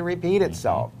tendency to repeat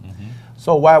itself.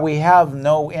 So while we have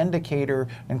no indicator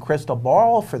and crystal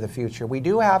ball for the future, we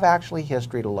do have actually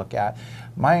history to look at.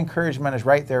 My encouragement is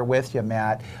right there with you,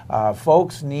 Matt.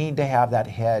 Folks need to have that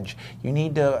hedge. You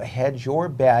need to hedge your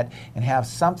bet and have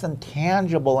something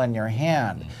tangible in your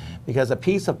hand, because a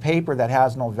piece of paper that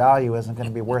has no value isn't going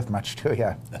to be worth much to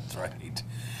you. That's right.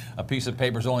 A piece of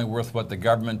paper is only worth what the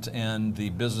government and the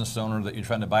business owner that you're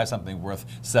trying to buy something worth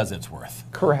says it's worth.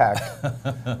 Correct.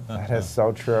 That is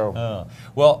so true.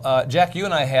 Well, Jack, you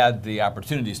and I had the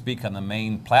opportunity to speak on the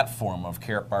main platform of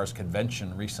Karat Bar's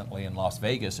convention recently in Las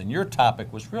Vegas, and your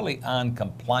topic was really on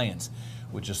compliance,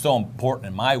 which is so important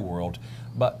in my world.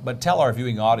 But tell our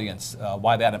viewing audience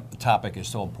why that topic is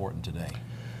so important today.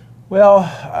 Well,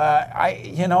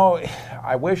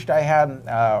 I wished I had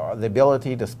the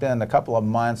ability to spend a couple of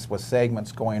months with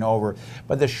segments going over,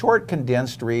 but the short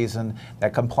condensed reason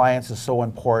that compliance is so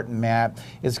important, Matt,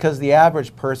 is because the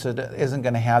average person isn't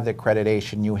going to have the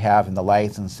accreditation you have in the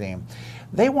licensing.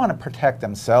 They want to protect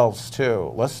themselves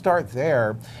too. Let's start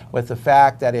there with the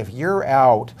fact that if you're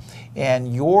out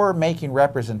and you're making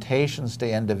representations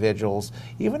to individuals,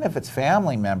 even if it's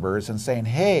family members, and saying,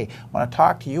 hey, I want to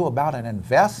talk to you about an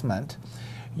investment,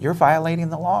 you're violating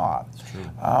the law.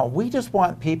 We just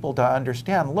want people to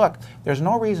understand, look, there's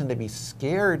no reason to be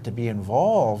scared to be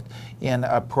involved in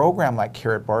a program like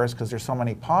Carrot Bars because there's so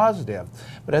many positive.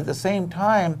 But at the same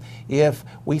time, if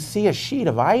we see a sheet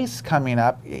of ice coming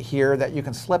up here that you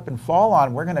can slip and fall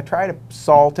on, we're going to try to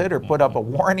salt it or put up a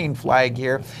warning flag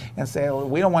here and say, well,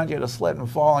 we don't want you to slip and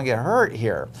fall and get hurt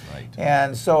here. Right.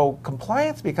 And so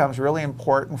compliance becomes really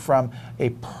important from a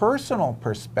personal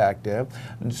perspective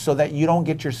so that you don't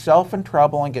get yourself in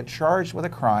trouble and get charged with a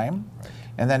crime,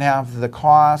 and then have the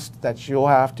cost that you'll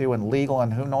have to, and legal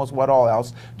and who knows what all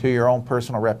else, to your own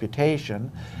personal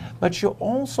reputation. But you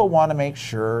also want to make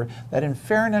sure that in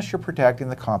fairness you're protecting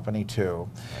the company too.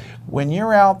 When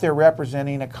you're out there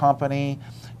representing a company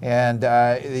and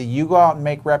you go out and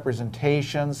make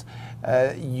representations,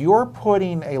 you're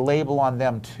putting a label on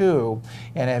them too.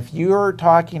 And if you're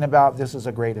talking about this is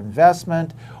a great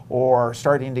investment or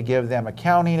starting to give them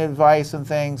accounting advice and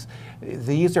things,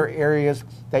 these are areas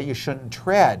that you shouldn't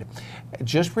tread.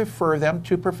 Just refer them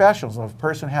to professionals. If a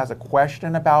person has a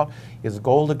question about, is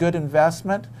gold a good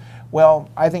investment? Well,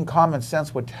 I think common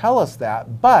sense would tell us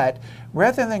that, but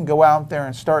rather than go out there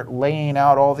and start laying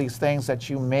out all these things that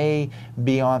you may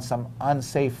be on some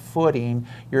unsafe footing,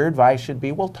 your advice should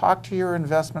be, well, talk to your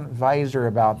investment advisor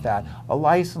about that, a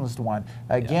licensed one.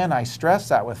 Again, I stress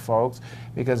that with folks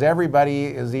because everybody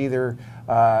is either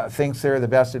thinks they're the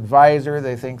best advisor,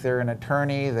 they think they're an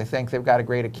attorney, they think they've got a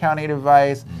great accounting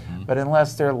advice, but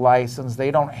unless they're licensed,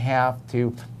 they don't have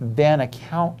to then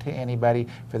account to anybody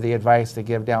for the advice they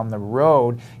give down the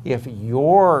road if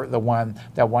you're the one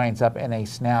that winds up in a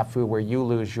snafu where you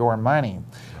lose your money.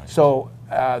 Right. So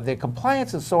the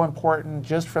compliance is so important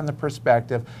just from the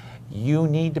perspective you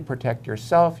need to protect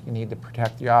yourself, you need to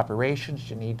protect your operations,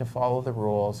 you need to follow the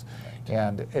rules,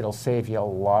 and it'll save you a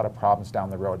lot of problems down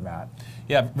the road, Matt.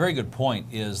 Yeah, very good point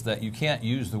is that you can't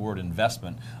use the word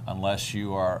investment unless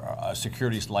you are a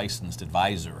securities licensed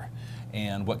advisor.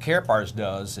 And what Carrot Bars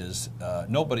does is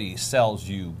nobody sells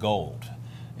you gold.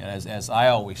 As I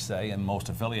always say, and most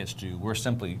affiliates do, we're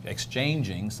simply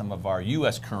exchanging some of our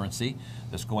U.S. currency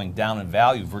that's going down in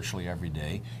value virtually every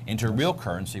day into real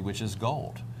currency, which is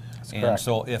gold. And correct.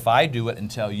 So if I do it and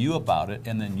tell you about it,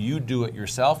 and then you do it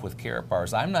yourself with Carrot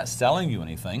Bars, I'm not selling you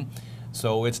anything.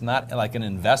 So it's not like an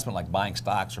investment like buying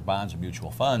stocks or bonds or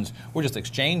mutual funds. We're just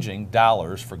exchanging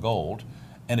dollars for gold.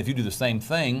 And if you do the same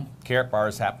thing, Carrot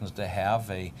Bars happens to have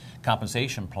a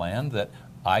compensation plan that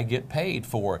I get paid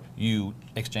for you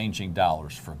exchanging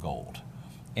dollars for gold.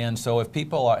 And so if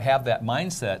people have that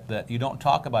mindset that you don't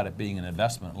talk about it being an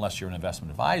investment unless you're an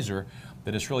investment advisor,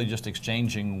 that it's really just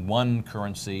exchanging one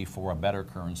currency for a better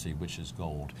currency, which is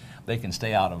gold, they can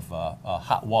stay out of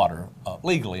hot water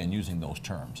legally in using those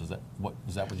terms. Is that what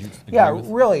you agree with?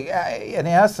 Really, in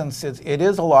essence, it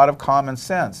is a lot of common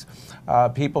sense.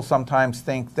 People sometimes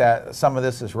think that some of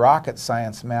this is rocket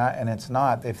science, Matt, and it's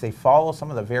not. If they follow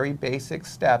some of the very basic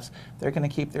steps, they're going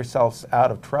to keep themselves out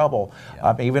of trouble.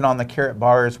 Yeah. Even on the Carrot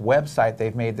Bars website,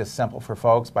 they've made this simple for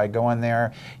folks. By going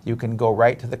there, you can go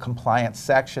right to the compliance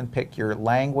section, pick your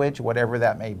language, whatever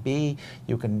that may be.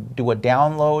 You can do a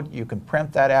download, you can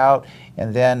print that out,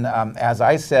 and then as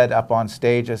I said up on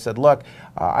stage, I said, look,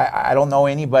 I don't know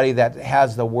anybody that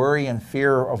has the worry and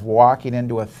fear of walking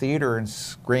into a theater and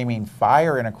screaming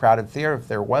fire in a crowded theater if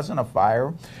there wasn't a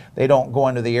fire. They don't go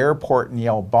into the airport and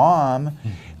yell bomb.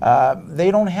 They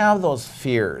don't have those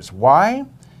fears. Why?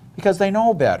 Because they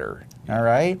know better. All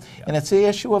right? Yeah. And it's the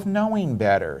issue of knowing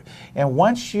better. And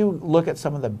once you look at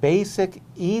some of the basic,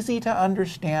 easy to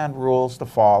understand rules to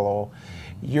follow,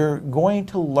 you're going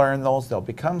to learn those. They'll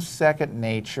become second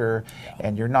nature,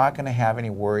 and you're not going to have any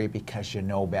worry because you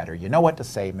know better. You know what to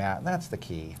say, Matt, and that's the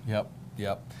key. Yep.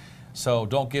 So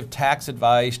don't give tax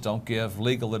advice, don't give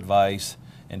legal advice,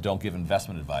 and don't give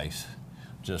investment advice.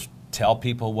 Just tell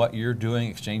people what you're doing,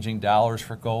 exchanging dollars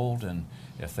for gold, and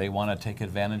if they want to take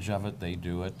advantage of it, they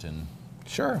do it. And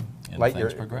sure. And like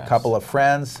your couple of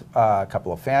friends, a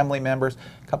couple of family members,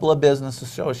 a couple of business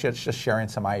associates just sharing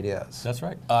some ideas. That's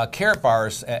right. Carrot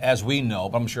Bars, as we know,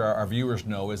 but I'm sure our viewers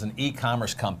know, is an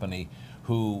e-commerce company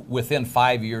who within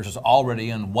 5 years is already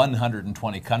in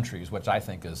 120 countries, which I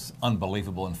think is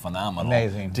unbelievable and phenomenal.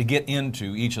 Amazing. To get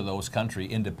into each of those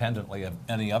countries independently of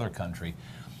any other country.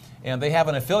 And they have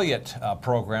an affiliate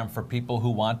program for people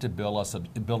who want to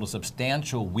build a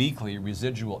substantial weekly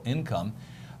residual income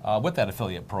with that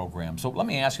affiliate program. So let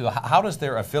me ask you, how does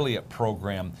their affiliate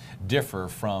program differ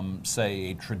from,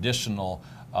 say, a traditional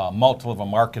multi-level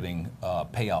marketing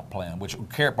payout plan, which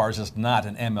Karatbars is not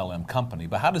an MLM company,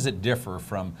 but how does it differ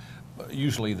from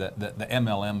usually the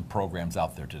MLM programs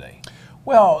out there today?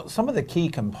 Well, some of the key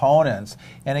components,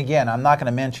 and again, I'm not going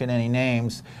to mention any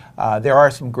names. There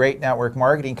are some great network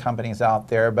marketing companies out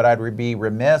there, but I'd be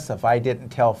remiss if I didn't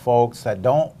tell folks that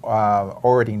don't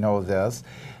already know this,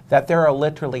 that there are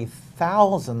literally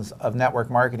thousands of network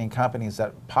marketing companies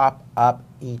that pop up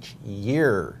each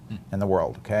year in the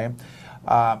world, okay?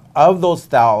 Of those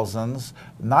thousands,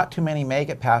 not too many make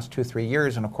it past 2-3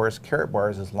 years, and of course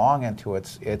Karatbars is long into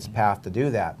its path to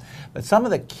do that. But some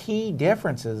of the key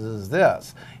differences is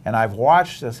this, and I've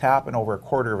watched this happen over a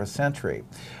quarter of a century.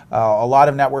 A lot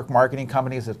of network marketing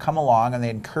companies that come along and they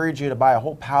encourage you to buy a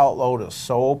whole pallet load of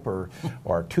soap or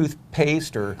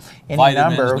toothpaste or any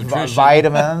Vitamins, number of nutrition.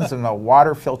 vitamins and the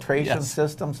water filtration Yes.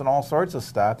 systems and all sorts of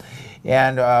stuff.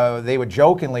 And they would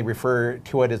jokingly refer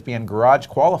to it as being garage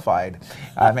qualified.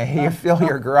 I mean, you fill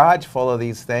your garage full of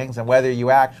these things, and whether you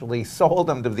actually sold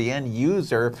them to the end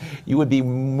user, you would be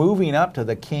moving up to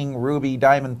the king, ruby,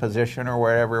 diamond position or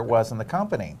wherever it was in the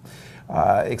company.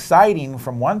 Exciting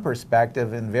from one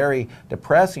perspective and very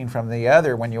depressing from the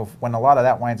other when a lot of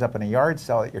that winds up in a yard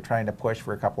sale that you're trying to push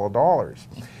for a couple of dollars.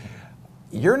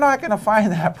 You're not going to find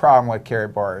that problem with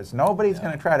Karatbars. Nobody's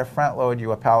going to try to front load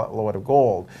you a pallet load of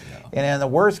gold. And in the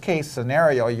worst case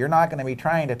scenario, you're not going to be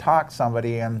trying to talk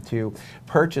somebody into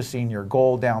purchasing your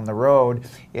gold down the road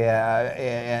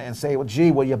and say, well,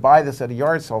 gee, will you buy this at a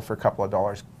yard sale for a couple of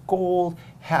dollars? Gold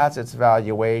has its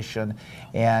valuation.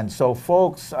 And so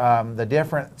folks, the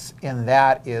difference in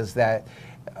that is that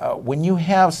when you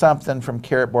have something from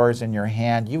Karatbars in your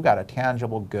hand, you've got a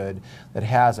tangible good that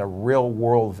has a real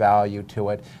world value to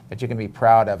it that you can be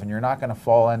proud of, and you're not going to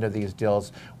fall into these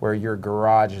deals where your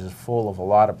garage is full of a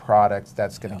lot of products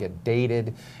that's going to get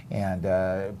dated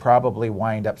and probably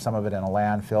wind up some of it in a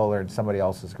landfill or in somebody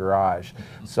else's garage.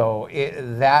 So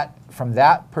from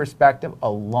that perspective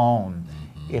alone,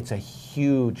 it's a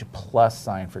huge plus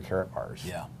sign for Karatbars.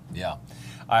 Yeah, yeah.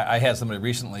 I had somebody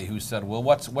recently who said, well,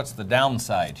 what's the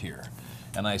downside here?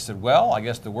 And I said, well, I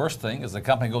guess the worst thing is the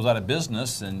company goes out of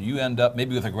business and you end up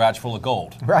maybe with a garage full of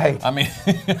gold. Right. I mean,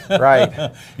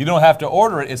 right. You don't have to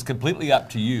order it. It's completely up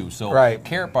to you. So right.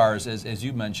 Karatbars, as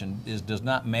you mentioned, does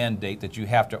not mandate that you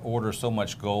have to order so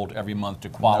much gold every month to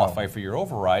qualify for your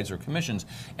overrides or commissions.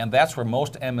 And that's where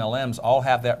most MLMs all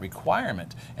have that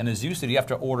requirement. And as you said, you have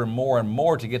to order more and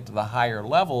more to get to the higher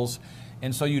levels.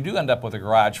 And so you do end up with a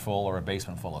garage full or a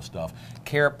basement full of stuff.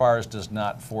 Karatbars does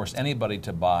not force anybody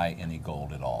to buy any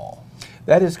gold at all.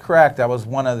 That is correct. That was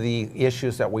one of the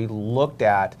issues that we looked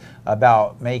at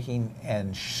about making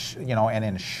and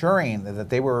ensuring that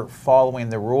they were following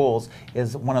the rules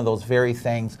is one of those very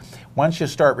things. Once you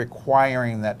start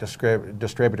requiring that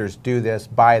distributors do this,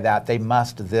 buy that, they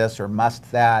must this or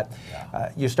must that,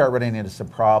 you start running into some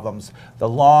problems. The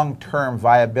long-term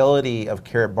viability of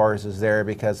Karatbars is there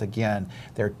because, again,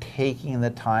 they're taking the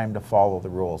time to follow the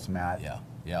rules, Matt. Yeah.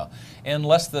 Yeah, and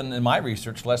in my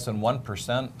research, less than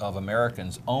 1% of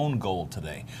Americans own gold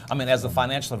today. I mean, as a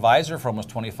financial advisor for almost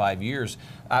 25 years,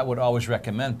 I would always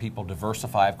recommend people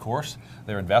diversify, of course,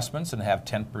 their investments and have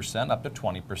 10% up to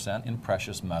 20% in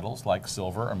precious metals like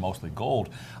silver or mostly gold.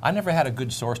 I never had a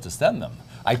good source to send them.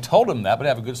 I told them that, but I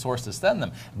have a good source to send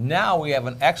them. Now we have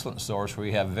an excellent source where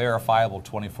we have verifiable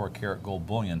 24-karat gold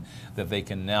bullion that they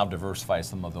can now diversify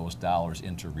some of those dollars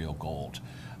into real gold.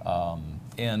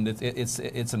 And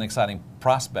it's an exciting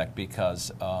prospect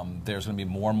because there's going to be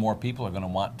more and more people are going to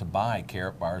want to buy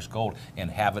Karatbars gold and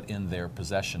have it in their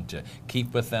possession to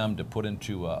keep with them, to put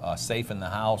into a safe in the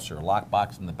house or a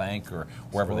lockbox in the bank or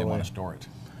wherever they want to store it.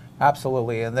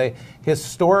 Absolutely, and the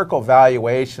historical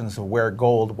valuations of where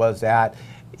gold was at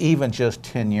even just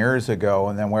 10 years ago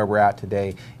and then where we're at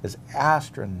today is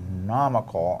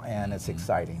astronomical, and it's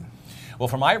exciting. Well,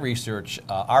 from my research,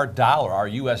 our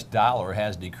U.S. dollar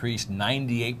has decreased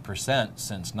 98%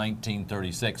 since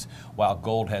 1936, while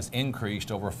gold has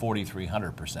increased over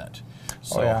 4,300%.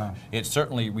 So it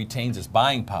certainly retains its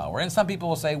buying power. And some people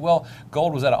will say, well,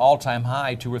 gold was at an all-time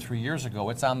high 2 or 3 years ago.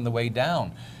 It's on the way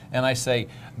down. And I say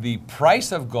the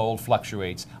price of gold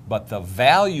fluctuates, but the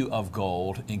value of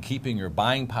gold in keeping your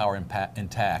buying power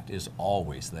intact is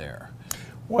always there.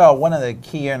 Well, one of the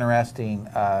key interesting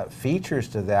features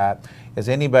to that is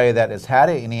anybody that has had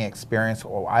any experience,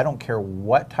 or I don't care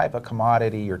what type of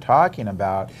commodity you're talking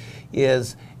about,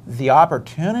 is the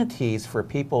opportunities for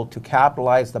people to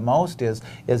capitalize the most is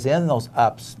in those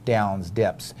ups, downs,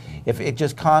 dips. If it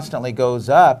just constantly goes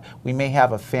up, we may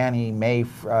have a Fannie Mae,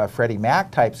 Freddie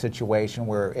Mac type situation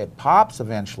where it pops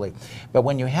eventually. But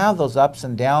when you have those ups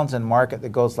and downs in market that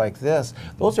goes like this,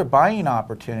 those are buying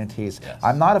opportunities. Yes.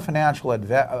 I'm not a financial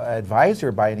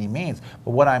advisor by any means,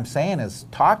 but what I'm saying is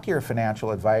talk to your financial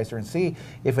advisor and see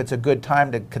if it's a good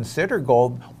time to consider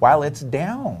gold while it's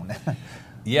down.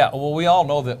 Yeah, well, we all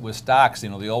know that with stocks, you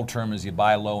know, the old term is you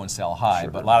buy low and sell high,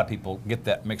 Sure. but a lot of people get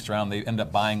that mixed around. They end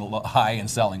up buying high and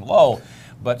selling low.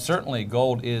 But certainly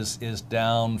gold is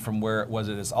down from where it was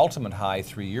at its ultimate high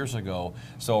 3 years ago.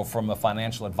 So from a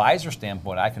financial advisor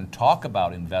standpoint, I can talk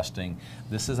about investing.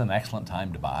 This is an excellent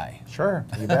time to buy. Sure,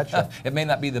 you betcha. It may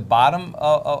not be the bottom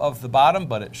of the bottom,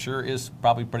 but it sure is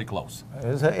probably pretty close.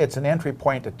 It's an entry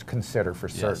point to consider for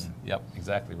certain. Yes. Yep,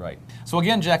 exactly right. So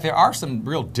again, Jack, there are some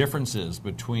real differences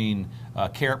between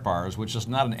Karatbars, which is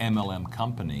not an MLM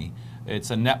company.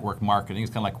 It's a network marketing.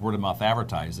 It's kind of like word-of-mouth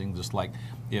advertising, just like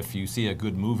if you see a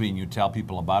good movie and you tell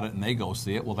people about it and they go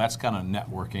see it, well, that's kind of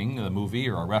networking, a movie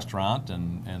or a restaurant,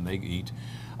 and they eat.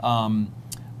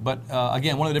 But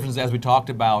again, one of the differences, as we talked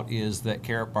about, is that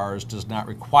Karatbars does not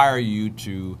require you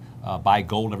to buy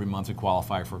gold every month to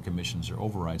qualify for commissions or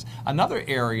overrides. Another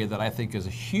area that I think is a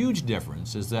huge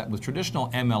difference is that with traditional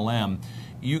MLM,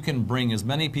 you can bring as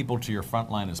many people to your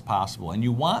front line as possible, and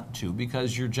you want to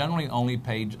because you're generally only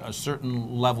paid a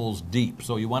certain levels deep,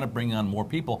 so you want to bring on more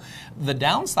people. The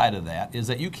downside of that is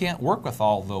that you can't work with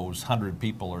all those 100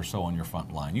 people or so on your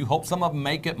front line. You hope some of them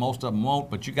make it, most of them won't,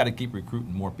 but you got to keep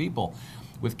recruiting more people.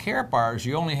 With Karatbars,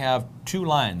 you only have two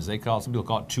lines. Some people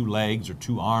call it two legs or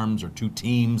two arms or two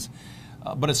teams,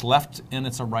 but it's left and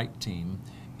it's a right team.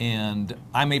 And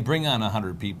I may bring on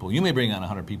 100 people, you may bring on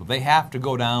 100 people. They have to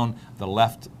go down the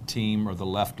left team or the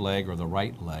left leg or the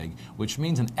right leg, which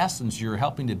means in essence you're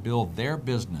helping to build their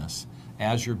business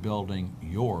as you're building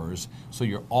yours, so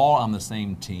you're all on the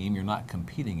same team, you're not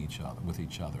competing with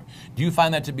each other. Do you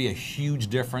find that to be a huge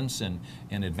difference and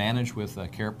advantage with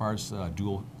Karatbars'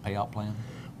 dual payout plan?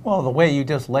 Well, the way you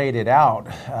just laid it out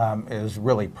is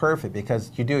really perfect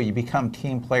because you become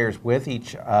team players with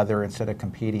each other instead of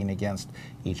competing against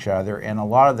each other. And a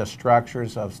lot of the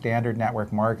structures of standard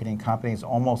network marketing companies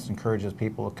almost encourages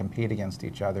people to compete against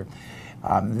each other.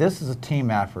 This is a team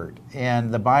effort.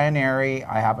 And the binary,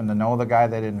 I happen to know the guy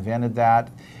that invented that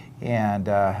and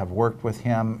have worked with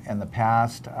him in the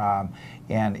past.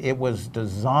 And it was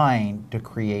designed to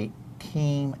create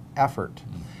team effort.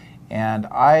 And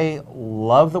I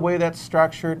love the way that's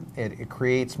structured. It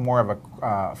creates more of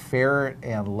a fair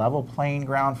and level playing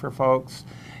ground for folks.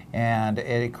 And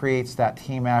it creates that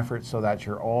team effort so that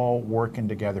you're all working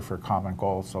together for a common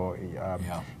goal. So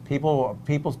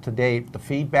people to date, the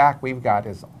feedback we've got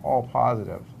is all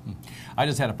positive. I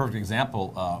just had a perfect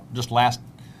example. Just last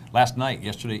night,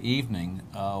 yesterday evening,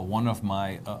 one of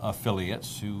my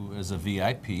affiliates, who is a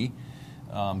VIP,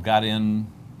 got in,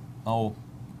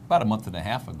 about a month and a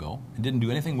half ago, and didn't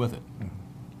do anything with it.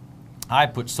 I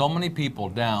put so many people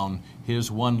down his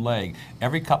one leg.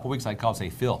 Every couple of weeks I'd call and say,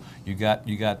 Phil, you got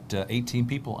 18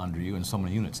 people under you in so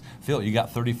many units. Phil, you got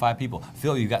 35 people.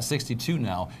 Phil, you got 62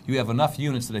 now. You have enough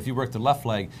units that if you work the left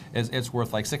leg, it's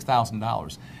worth like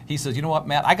 $6,000. He says, you know what,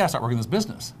 Matt, I got to start working this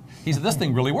business. He said, this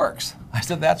thing really works. I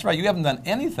said, that's right. You haven't done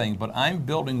anything, but I'm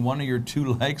building one of your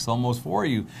two legs almost for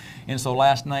you. And so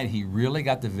last night, he really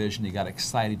got the vision. He got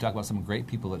excited. He talked about some great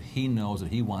people that he knows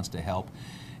that he wants to help.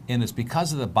 And it's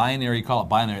because of the binary, call it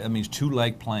binary, that means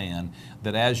two-leg plan,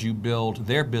 that as you build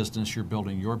their business, you're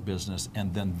building your business,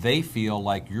 and then they feel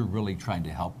like you're really trying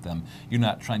to help them. You're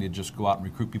not trying to just go out and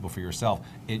recruit people for yourself.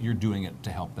 You're doing it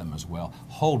to help them as well.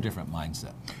 Whole different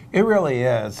mindset. It really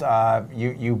is.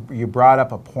 You brought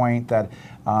up a point that,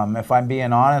 if I'm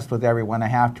being honest with everyone, I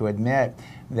have to admit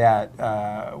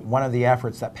that one of the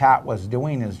efforts that Pat was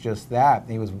doing is just that.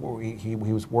 He was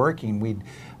working. We'd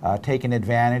taken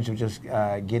advantage of just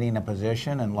getting a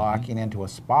position and locking into a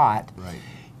spot. Right.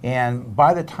 And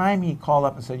by the time he called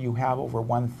up and said, you have over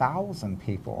 1,000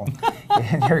 people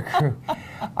in your crew,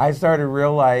 I started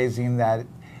realizing that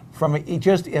from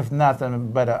just if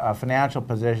nothing but a financial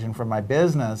position for my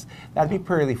business, that'd be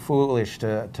pretty foolish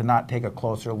to not take a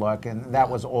closer look. And that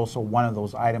was also one of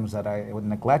those items that I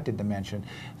neglected to mention.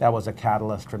 That was a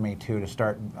catalyst for me too to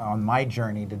start on my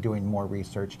journey to doing more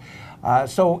research.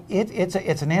 So it's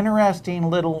an interesting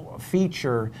little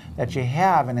feature that you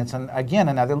have, and it's again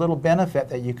another little benefit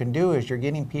that you can do is you're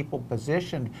getting people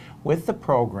positioned with the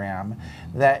program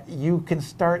that you can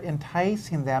start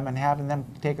enticing them and having them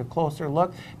take a closer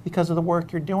look because of the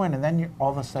work you're doing, and then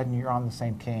all of a sudden you're on the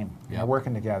same team. Yep. You're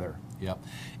working together. Yep.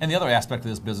 And the other aspect of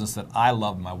this business that I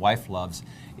love, my wife loves,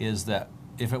 is that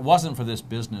if it wasn't for this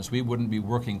business, we wouldn't be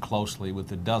working closely with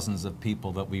the dozens of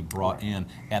people that we brought in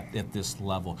at this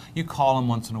level. You call them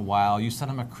once in a while, you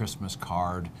send them a Christmas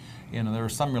card. You know, there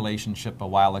was some relationship a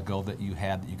while ago that you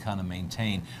had that you kind of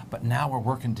maintain, but now we're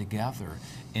working together,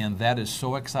 and that is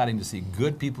so exciting to see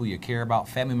good people you care about,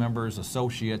 family members,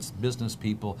 associates, business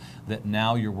people, that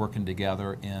now you're working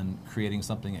together and creating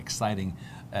something exciting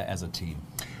as a team.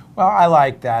 Well, I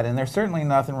like that, and there's certainly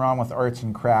nothing wrong with arts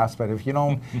and crafts. But if you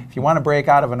don't, if you want to break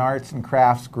out of an arts and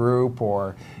crafts group,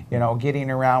 or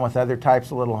getting around with other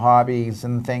types of little hobbies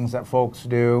and things that folks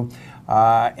do,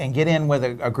 and get in with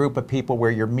a group of people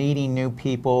where you're meeting new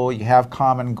people, you have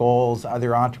common goals,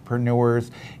 other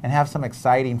entrepreneurs, and have some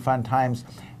exciting, fun times.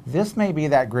 This may be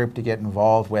that group to get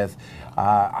involved with.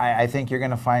 I think you're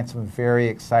going to find some very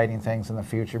exciting things in the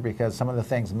future, because some of the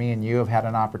things me and you have had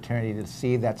an opportunity to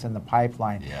see that's in the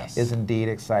pipeline is indeed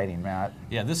exciting, Matt.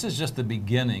 Yeah, this is just the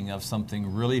beginning of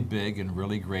something really big and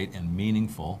really great and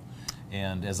meaningful.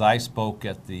 And as I spoke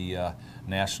at the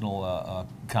National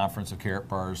Conference of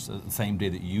Karatbars the same day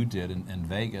that you did in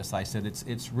Vegas, I said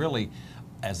it's really,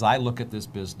 as I look at this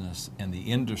business and the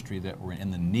industry that we're in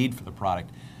and the need for the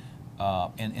product,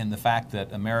 and the fact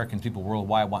that American people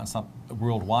worldwide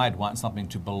want something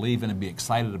to believe in and be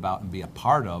excited about and be a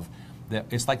part of, that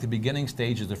it's like the beginning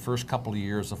stages, the first couple of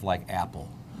years of like Apple.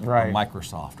 Or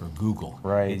Microsoft or Google.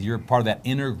 You're part of that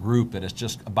inner group that is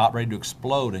just about ready to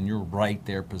explode, and you're right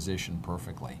there positioned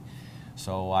perfectly.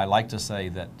 So I like to say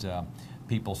that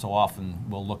people so often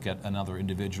will look at another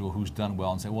individual who's done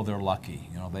well and say, well, they're lucky.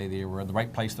 They were at the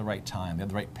right place at the right time. They had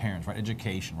the right parents, right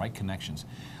education, right connections.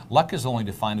 Luck is only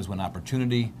defined as when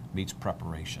opportunity meets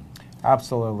preparation.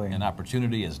 Absolutely. And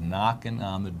opportunity is knocking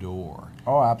on the door.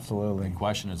 Oh, absolutely. The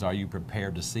question is, are you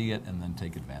prepared to see it and then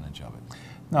take advantage of it?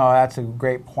 No, that's a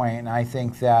great point, and I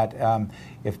think that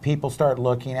if people start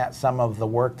looking at some of the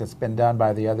work that's been done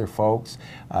by the other folks,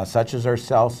 such as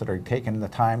ourselves that are taking the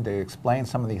time to explain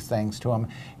some of these things to them,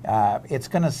 it's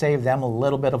going to save them a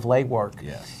little bit of legwork.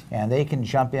 Yes. And they can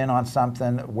jump in on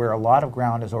something where a lot of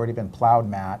ground has already been plowed,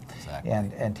 Matt,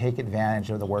 and take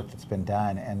advantage of the work that's been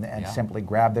done, and simply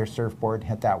grab their surfboard,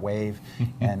 hit that wave,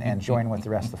 and join with the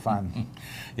rest of the fun.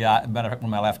 Yeah, matter of fact,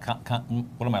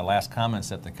 one of my last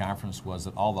comments at the conference was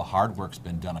that all the hard work's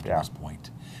been done up to this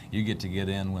point. You get to get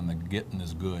in when the getting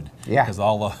is good. Because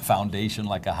all the foundation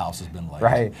like a house has been laid.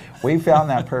 Right. We found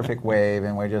that perfect wave,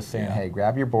 and we're just saying, hey,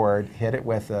 grab your board, hit it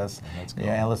with us,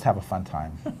 and let's have a fun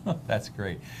time. That's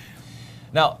great.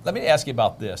 Now, let me ask you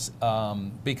about this,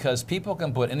 because people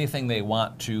can put anything they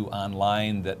want to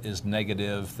online that is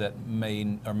negative, that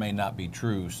may or may not be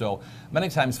true. So many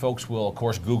times folks will, of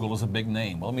course, Google is a big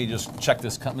name. Well, let me just check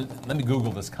this company, let me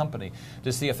Google this company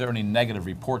to see if there are any negative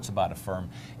reports about a firm.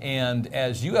 And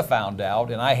as you have found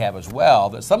out, and I have as well,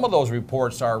 that some of those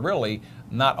reports are really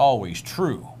not always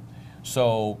true.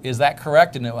 So is that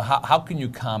correct? And how can you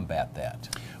combat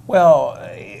that? Well,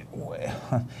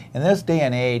 in this day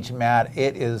and age, Matt,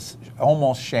 it is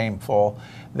almost shameful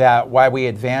that while we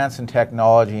advance in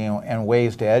technology and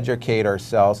ways to educate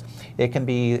ourselves, it can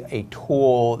be a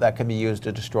tool that can be used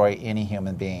to destroy any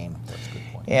human being. That's a good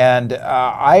point. And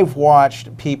I've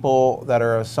watched people that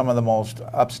are some of the most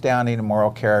upstanding and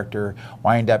moral character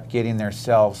wind up getting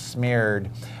themselves smeared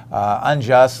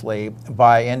unjustly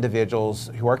by individuals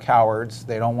who are cowards.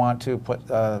 They don't want to put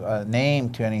a name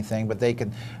to anything, but they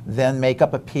can then make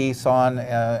up a piece on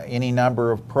any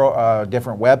number of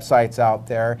different websites out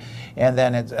there, and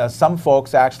then some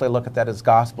folks actually look at that as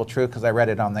gospel truth because I read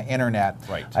it on the internet.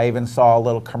 I even saw a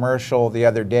little commercial the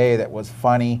other day that was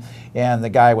funny, and the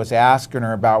guy was asking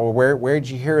her about, well, where'd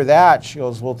you hear that? She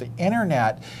goes, well, the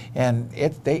internet, and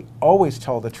they always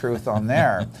tell the truth on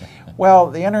there.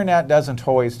 Well, the internet doesn't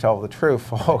always tell the truth,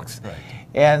 folks.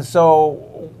 And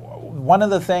so one of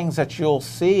the things that you'll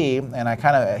see, and I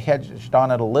kind of hedged on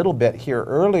it a little bit here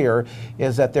earlier,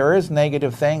 is that there is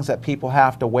negative things that people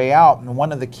have to weigh out. And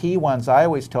one of the key ones I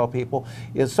always tell people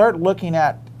is start looking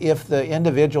at if the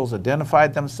individuals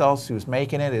identified themselves, who's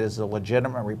making it, is a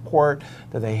legitimate report,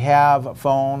 that they have a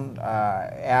phone,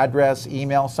 address,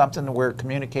 email, something where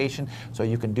communication, so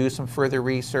you can do some further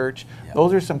research. Yep.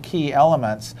 Those are some key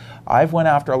elements. I've went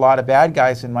after a lot of bad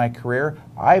guys in my career.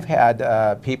 I've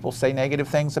had people say negative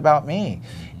things about me,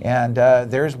 and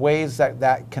there's ways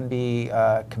that can be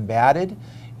combated.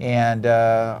 And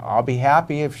I'll be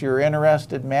happy, if you're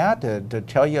interested, Matt, to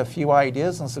tell you a few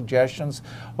ideas and suggestions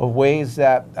of ways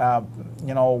that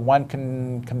one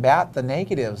can combat the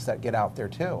negatives that get out there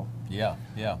too. Yeah,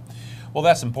 yeah. Well,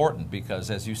 that's important because,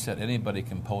 as you said, anybody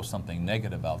can post something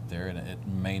negative out there, and it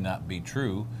may not be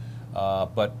true.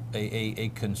 But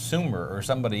a consumer or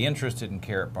somebody interested in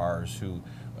carrot bars who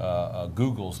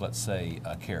Googles, let's say,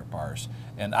 carrot bars,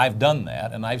 and I've done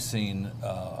that, and I've seen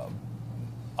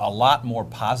a lot more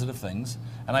positive things,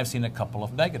 and I've seen a couple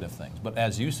of negative things. But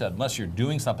as you said, unless you're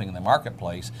doing something in the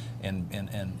marketplace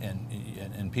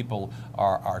and people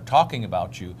are talking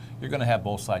about you, you're going to have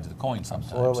both sides of the coin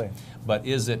sometimes. Absolutely. But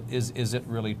is it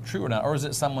really true or not? Or is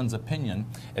it someone's opinion?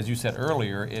 As you said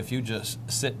earlier, if you just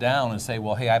sit down and say,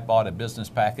 well, hey, I bought a business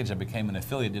package, I became an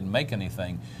affiliate, didn't make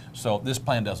anything, so this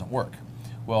plan doesn't work.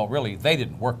 Well, really, they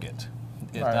didn't work it.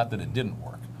 It's right. Not that it didn't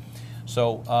work.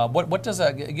 So what does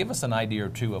give us an idea or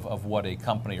two of what a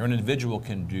company or an individual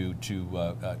can do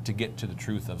to get to the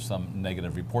truth of some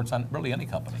negative reports on really any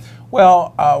company?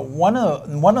 Well, one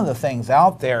of the things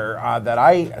out there that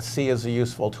I see as a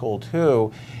useful tool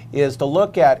too is to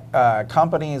look at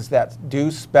companies that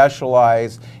do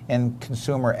specialize in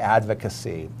consumer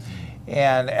advocacy.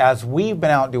 And as we've been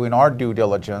out doing our due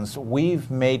diligence,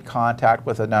 we've made contact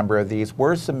with a number of these.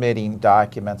 We're submitting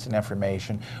documents and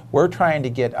information. We're trying to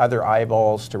get other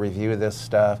eyeballs to review this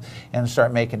stuff and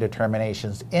start making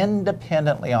determinations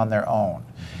independently on their own.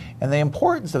 And the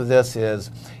importance of this is,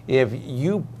 if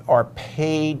you are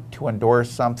paid to endorse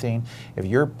something, if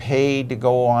you're paid to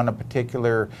go on a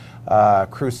particular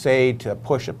crusade to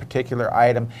push a particular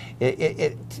item,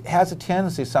 it has a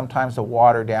tendency sometimes to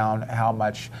water down how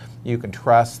much you can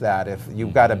trust that. If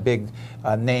you've got a big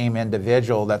name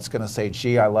individual that's going to say,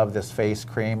 gee, I love this face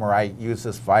cream, or I use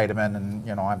this vitamin,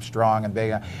 and I'm strong and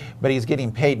big, but he's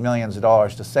getting paid millions of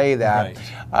dollars to say that,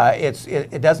 right.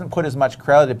 It doesn't put as much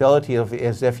credibility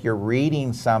as if you're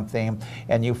reading something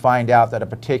and you find out that a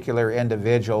particular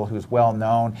individual who's well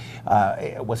known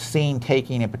was seen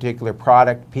taking a particular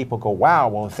product. People go, wow,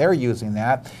 well, if they're using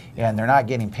that and they're not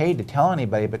getting paid to tell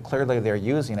anybody, but clearly they're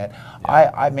using it,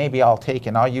 yeah. Maybe I'll take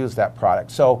and I'll use that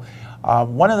product. So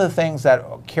one of the things that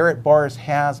Carrot Bars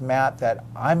has, Matt, that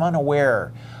I'm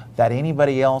unaware that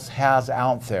anybody else has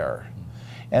out there,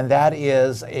 and that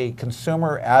is a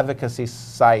consumer advocacy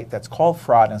site that's called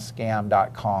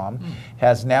fraudandscam.com,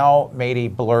 has now made a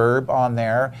blurb on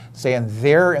there saying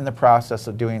they're in the process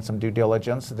of doing some due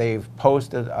diligence. They've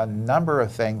posted a number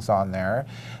of things on there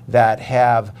that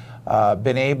have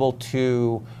been able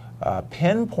to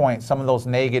pinpoint some of those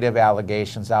negative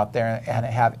allegations out there and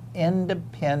have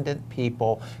independent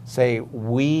people say,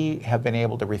 we have been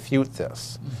able to refute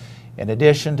this. In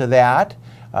addition to that,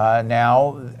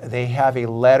 now they have a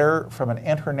letter from an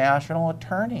international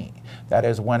attorney that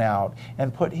has went out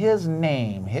and put his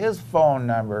name, his phone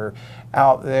number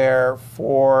out there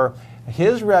for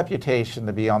his reputation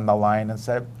to be on the line, and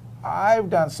said, I've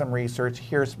done some research,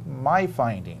 here's my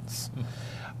findings.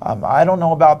 I don't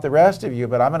know about the rest of you,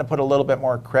 but I'm going to put a little bit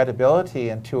more credibility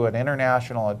into an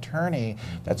international attorney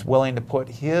that's willing to put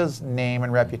his name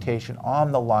and reputation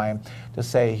on the line to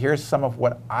say, here's some of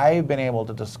what I've been able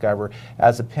to discover,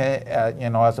 as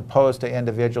opposed to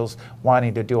individuals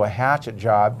wanting to do a hatchet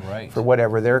job right. for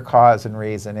whatever their cause and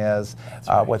reason is,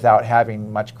 right. Without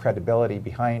having much credibility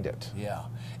behind it. Yeah.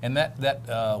 And that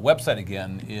website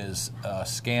again is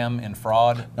Scam and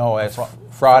Fraud? No, it's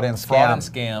fraudandscam.com.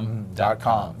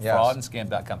 Fraudandscam.com. Yes.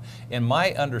 Fraudandscam.com. In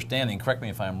my understanding, correct me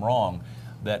if I'm wrong,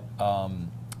 that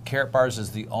Carrot Bars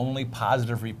is the only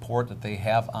positive report that they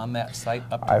have on that site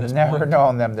up to this point? I've never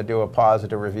known them to do a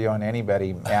positive review on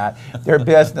anybody, Matt. Their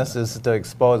business is to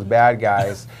expose bad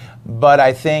guys. But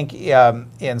I think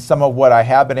in some of what I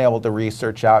have been able to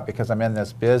research out, because I'm in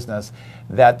this business,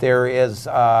 that there is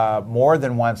more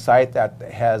than one site that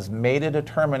has made a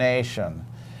determination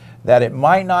that it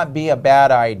might not be a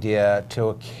bad idea to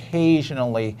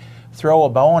occasionally throw a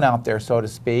bone out there, so to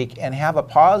speak, and have a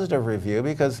positive review,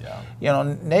 because you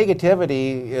know,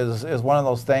 negativity is one of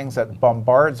those things that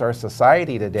bombards our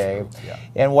society today. Yeah.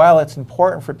 And while it's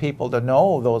important for people to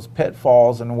know those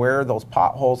pitfalls and where those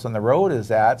potholes in the road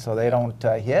is at so they don't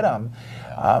hit them,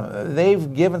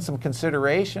 they've given some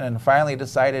consideration and finally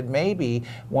decided maybe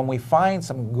when we find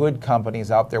some good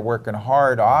companies out there working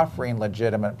hard, offering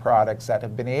legitimate products that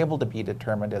have been able to be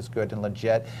determined as good and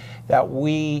legit, that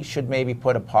we should maybe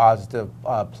put a positive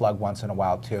plug once in a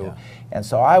while too. Yeah. And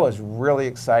so I was really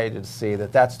excited to see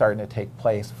that that's starting to take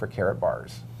place for Carrot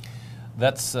Bars.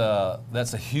 That's a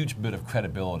huge bit of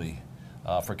credibility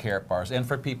for Carrot Bars and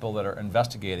for people that are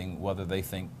investigating whether they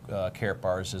think Carrot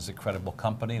Bars is a credible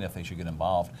company and if they should get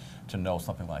involved to know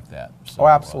something like that. So, oh,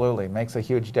 absolutely. Makes a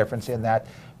huge difference in that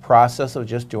process of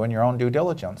just doing your own due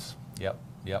diligence. Yep,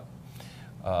 yep.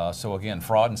 So again,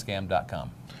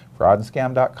 fraudandscam.com.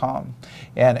 Fraudandscam.com.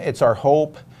 And it's our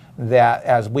hope that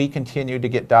as we continue to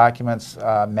get documents,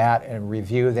 Matt, and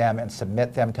review them and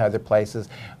submit them to other places,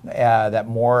 that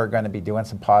more are going to be doing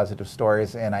some positive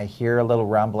stories. And I hear a little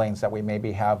rumblings that we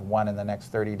maybe have one in the next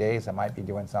 30 days that might be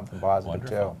doing something positive.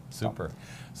 Wonderful. Too. Super.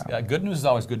 So, good news is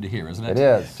always good to hear, isn't it? It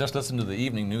is. Just listen to the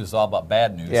evening news, it's all about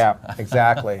bad news. Yeah,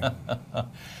 exactly.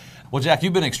 Well, Jack,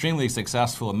 you've been extremely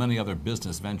successful in many other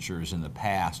business ventures in the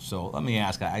past. So let me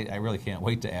ask, I really can't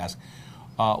wait to ask,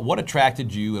 what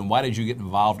attracted you and why did you get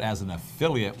involved as an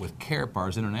affiliate with Carrot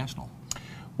Bars International?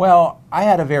 Well, I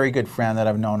had a very good friend that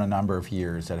I've known a number of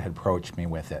years that had approached me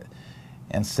with it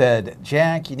and said,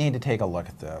 Jack, you need to take a look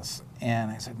at this. And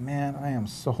I said, man, I am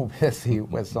so busy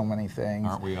with so many things.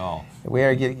 Aren't we all? We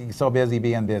are getting so busy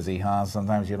being busy, huh?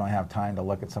 Sometimes you don't have time to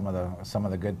look at some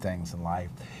of the good things in life.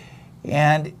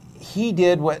 And he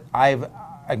did what I've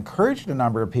encouraged a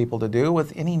number of people to do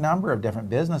with any number of different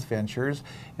business ventures,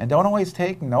 and don't always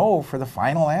take no for the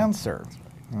final answer.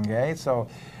 Okay, so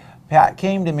Pat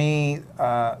came to me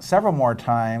several more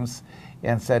times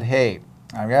and said, hey,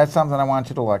 I've got something I want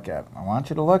you to look at. I want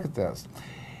you to look at this.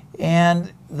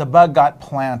 And the bug got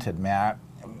planted, Matt.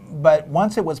 But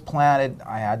once it was planted,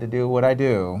 I had to do what I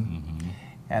do,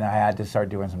 and I had to start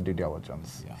doing some due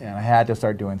diligence, and I had to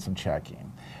start doing some checking.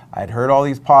 I'd heard all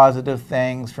these positive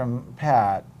things from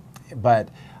Pat, but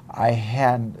I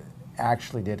hadn't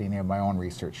actually did any of my own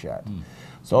research yet.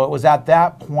 So it was at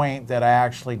that point that I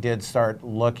actually did start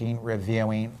looking,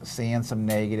 reviewing, seeing some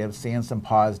negative, seeing some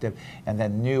positive, and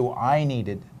then knew I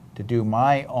needed to do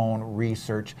my own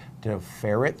research to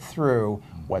ferret through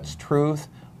what's truth,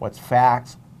 what's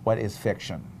facts, what is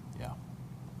fiction. Yeah,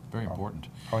 very important.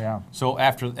 Oh yeah. So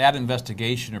after that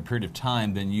investigation or period of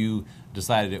time, then you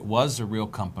decided it was a real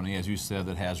company, as you said,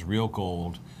 that has real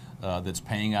gold, that's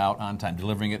paying out on time,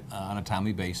 delivering it on a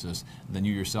timely basis. Then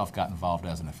you yourself got involved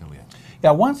as an affiliate.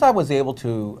 Yeah, once I was able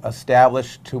to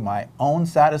establish to my own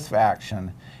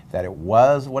satisfaction that it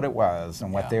was what it was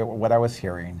and what I was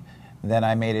hearing, then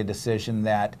I made a decision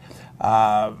that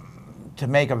to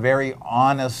make a very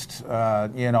honest,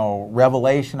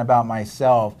 revelation about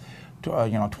myself.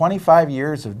 25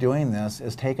 years of doing this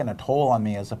has taken a toll on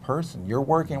me as a person. You're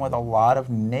working with a lot of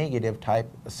negative type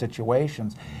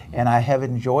situations, and I have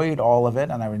enjoyed all of it,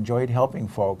 and I've enjoyed helping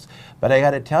folks. But I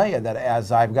got to tell you that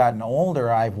as I've gotten older,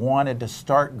 I've wanted to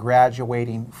start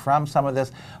graduating from some of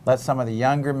this, let some of the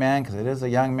younger men, because it is a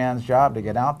young man's job to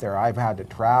get out there. I've had to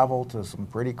travel to some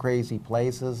pretty crazy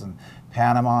places in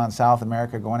Panama and South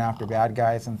America going after bad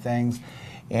guys and things.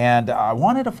 And I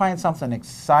wanted to find something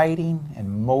exciting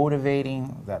and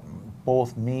motivating that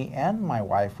both me and my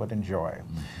wife would enjoy.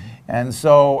 And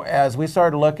so as we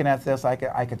started looking at this, I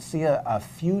could see a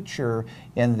future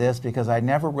in this because I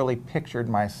never really pictured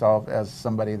myself as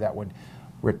somebody that would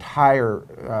retire,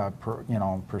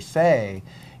 per se.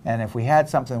 And if we had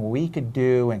something we could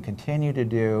do and continue to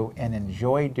do and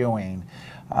enjoy doing,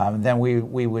 then we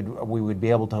would be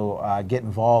able to get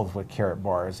involved with Carrot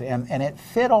Bars. And it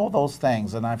fit all those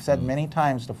things. And I've said many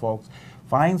times to folks,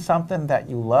 find something that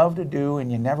you love to do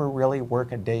and you never really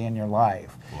work a day in your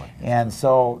life. Boy, and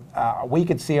so we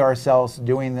could see ourselves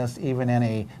doing this even in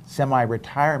a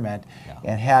semi-retirement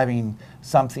and having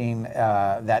something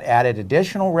that added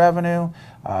additional revenue,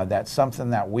 that's something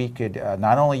that we could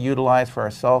not only utilize for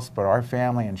ourselves, but our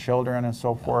family and children and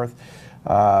so forth.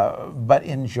 But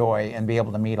enjoy and be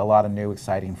able to meet a lot of new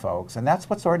exciting folks. And that's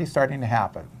what's already starting to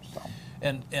happen. So.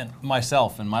 And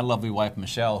myself and my lovely wife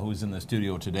Michelle, who's in the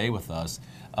studio today with us,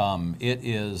 it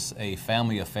is a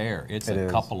family affair. It's a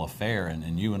couple affair,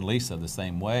 and you and Lisa the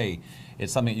same way.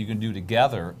 It's something you can do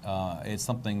together. It's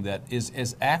something that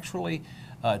is actually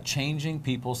changing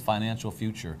people's financial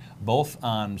future, both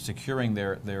on securing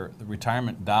their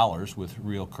retirement dollars with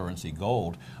real currency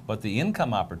gold, but the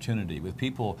income opportunity with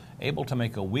people able to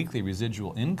make a weekly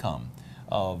residual income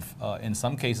in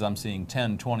some cases I'm seeing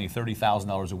 $10, $20,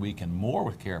 $30,000 a week and more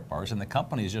with Carrot Bars, and the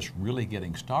company is just really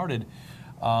getting started.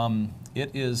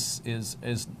 It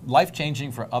is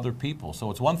life-changing for other people.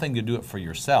 So it's one thing to do it for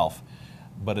yourself,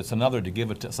 but it's another to give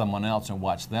it to someone else and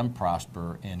watch them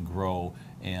prosper and grow.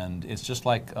 And it's just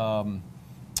like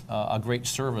a great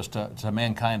service to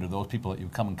mankind or those people that you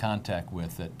come in contact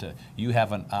with, that you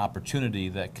have an opportunity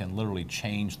that can literally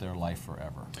change their life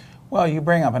forever. Well, you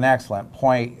bring up an excellent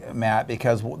point, Matt,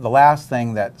 because the last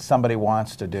thing that somebody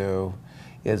wants to do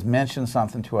is mention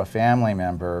something to a family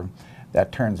member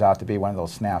that turns out to be one of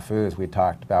those snafus we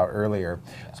talked about earlier.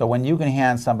 So when you can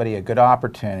hand somebody a good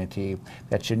opportunity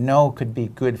that you know could be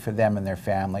good for them and their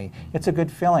family, it's a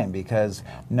good feeling, because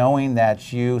knowing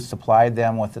that you supplied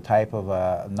them with the type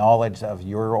of knowledge of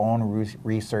your own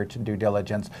research and due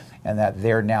diligence, and that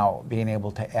they're now being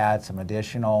able to add some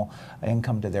additional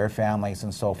income to their families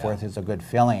and so forth, is a good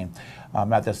feeling.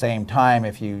 At the same time,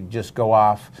 if you just go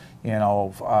off, you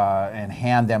know, and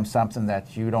hand them something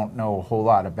that you don't know a whole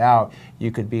lot about,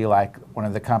 you could be like one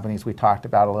of the companies we talked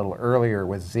about a little earlier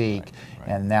with Zeke,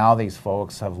 and now these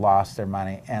folks have lost their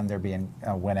money and they're being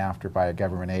went after by a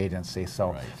government agency.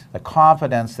 So the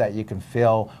confidence that you can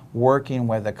feel working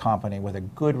with a company with a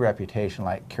good reputation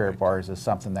like Carrot Bars is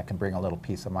something that can bring a little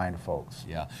peace of mind to folks.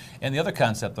 Yeah, and the other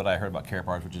concept that I heard about Carrot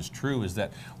Bars, which is true, is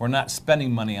that we're not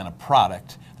spending money on a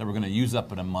product that we're going to use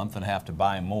up in a month and have to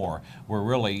buy more. We're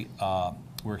really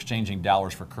we're exchanging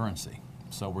dollars for currency.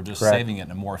 So we're just saving it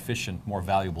in a more efficient, more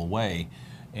valuable way.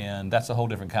 And that's a whole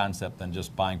different concept than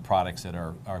just buying products that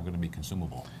are going to be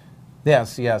consumable.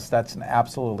 Yes, yes, that's an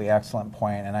absolutely excellent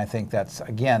point, and I think that's,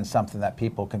 again, something that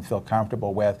people can feel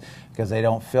comfortable with, because they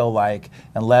don't feel like,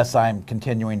 unless I'm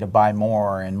continuing to buy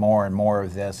more and more and more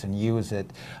of this and use it,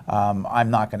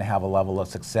 I'm not going to have a level of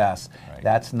success.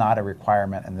 That's not a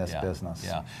requirement in this business.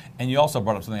 Yeah, and you also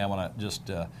brought up something I want to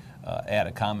just add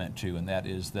a comment to, and that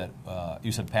is that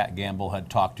you said Pat Gamble had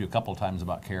talked to you a couple of times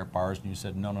about Carrot Bars, and you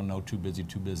said, no, no, no, too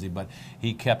busy, but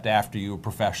he kept after you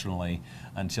professionally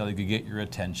until he could get your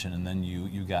attention, and then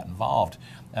you got involved.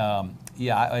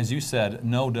 Yeah, as you said,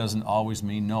 no doesn't always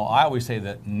mean no. I always say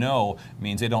that no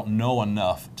means they don't know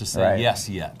enough to say yes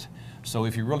yet. So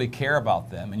if you really care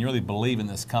about them and you really believe in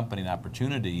this company and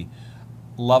opportunity,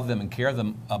 love them and care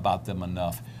about them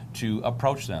enough to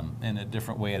approach them in a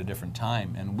different way at a different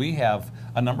time. And we have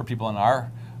a number of people on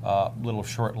our little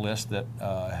short list that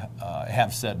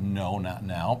have said no, not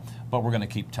now, but we're going to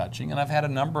keep touching. And I've had a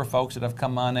number of folks that have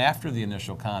come on after the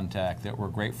initial contact that were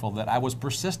grateful that I was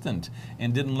persistent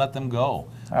and didn't let them go.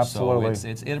 Absolutely. So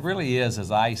it really is, as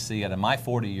I see it, in my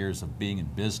 40 years of being in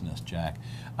business, Jack,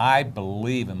 I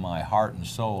believe in my heart and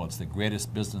soul it's the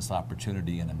greatest business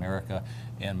opportunity in America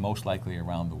and most likely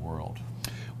around the world.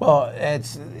 Well,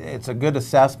 it's a good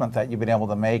assessment that you've been able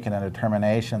to make, and a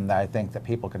determination that I think that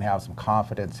people can have some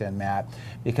confidence in, Matt,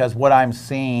 because what I'm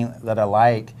seeing that I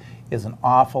like is an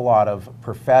awful lot of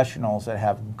professionals that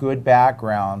have good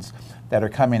backgrounds that are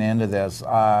coming into this.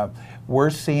 We're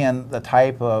seeing the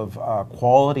type of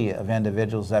quality of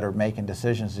individuals that are making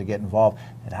decisions to get involved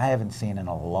that I haven't seen in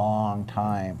a long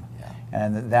time,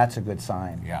 and that's a good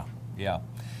sign. Yeah, yeah.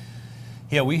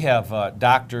 Yeah, we have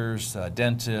doctors,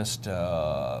 dentists,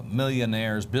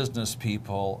 millionaires, business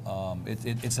people.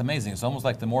 It's amazing. It's almost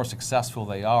like the more successful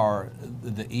they are,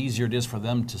 the easier it is for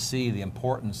them to see the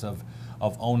importance of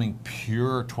owning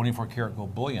pure 24-karat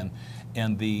gold bullion,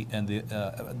 and the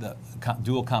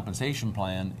dual compensation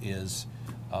plan is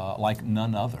like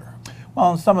none other.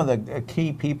 Well, and some of the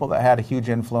key people that had a huge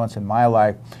influence in my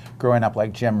life growing up,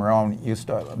 like Jim Rohn, used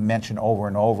to mention over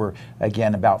and over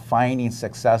again about finding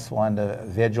successful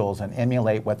individuals and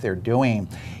emulate what they're doing.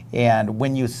 And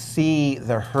when you see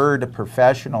the herd of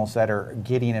professionals that are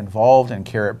getting involved in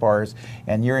Carrot Bars,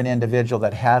 and you're an individual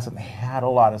that hasn't had a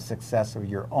lot of success of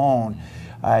your own,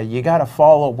 you got to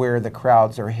follow where the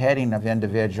crowds are heading of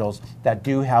individuals that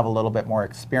do have a little bit more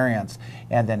experience,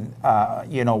 and then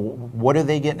you know, what are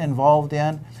they getting involved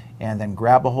in, and then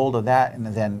grab a hold of that, and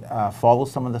then follow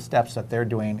some of the steps that they're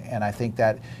doing. And I think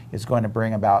that is going to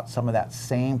bring about some of that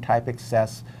same type of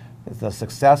success. The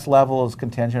success level is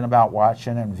contingent about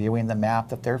watching and viewing the map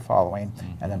that they're following,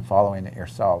 and then following it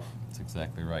yourself. That's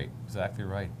exactly right. Exactly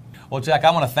right. Well, Jack,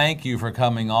 I want to thank you for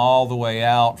coming all the way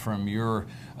out from your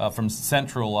from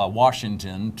central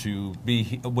Washington to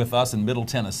be with us in Middle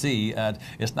Tennessee.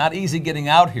 It's not easy getting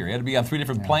out here. You had to be on 3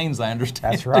 different planes, I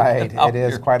understand. That's right. It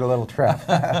is quite a little trip.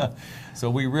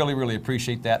 So we really, really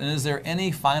appreciate that. And is there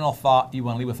any final thought you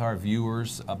want to leave with our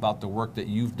viewers about the work that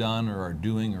you've done or are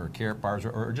doing, or Carrot Bars,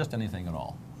 or just anything at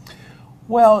all?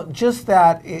 Well, just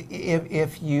that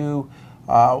if you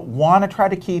want to try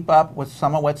to keep up with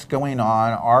some of what's going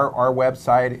on, our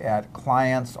website at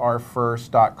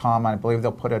clientsaretfirst.com, I believe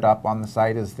they'll put it up on the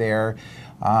site, is there.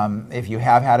 If you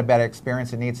have had a bad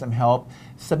experience and need some help,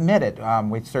 submit it.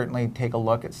 We'd certainly take a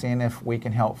look at seeing if we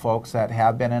can help folks that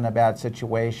have been in a bad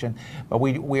situation. But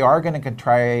we are going to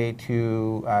try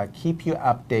to keep you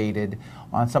updated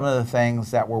on some of the things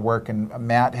that we're working.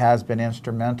 Matt has been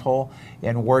instrumental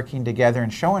in working together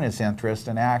and showing his interest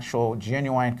and actual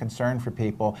genuine concern for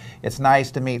people. It's nice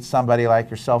to meet somebody like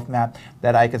yourself, Matt,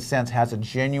 that I could sense has a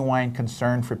genuine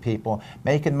concern for people.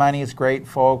 Making money is great,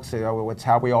 folks. It's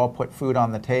how we all put food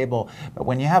on the table. But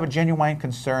when you have a genuine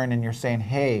concern and you're saying,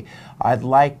 hey, I'd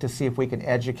like to see if we can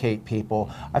educate people.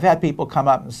 I've had people come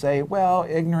up and say, well,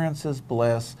 ignorance is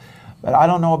bliss. But I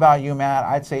don't know about you, Matt.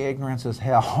 I'd say ignorance is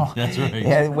hell. That's right.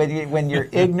 And when you're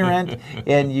ignorant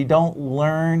and you don't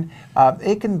learn,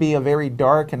 it can be a very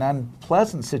dark and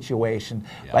unpleasant situation.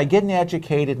 Yep. By getting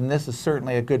educated, and this is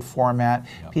certainly a good format,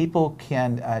 yep, people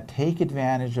can take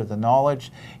advantage of the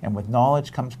knowledge, and with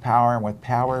knowledge comes power, and with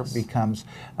power, yes, becomes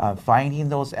finding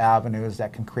those avenues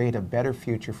that can create a better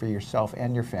future for yourself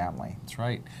and your family. That's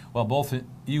right. Well, both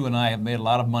you and I have made a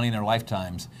lot of money in our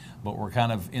lifetimes, but we're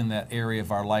kind of in that area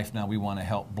of our life now. We want to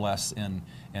help bless and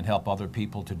help other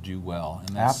people to do well.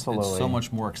 And that's, absolutely, it's so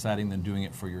much more exciting than doing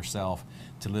it for yourself,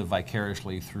 to live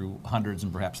vicariously through hundreds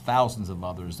and perhaps thousands of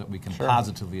others that we can, sure,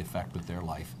 positively affect with their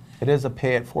life. It is a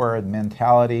pay-it-forward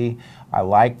mentality. I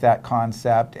like that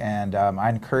concept, and I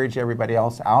encourage everybody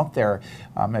else out there,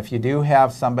 if you do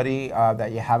have somebody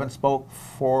that you haven't spoke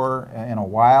for in a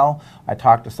while. I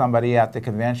talked to somebody at the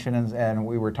convention, and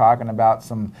we were talking about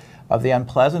some of the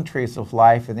unpleasantries of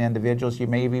life and the individuals you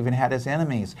may have even had as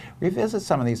enemies. Revisit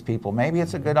some of these people. Maybe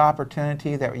it's a good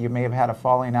opportunity that you may have had a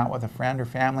falling out with a friend or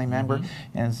family member,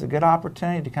 mm-hmm, and it's a good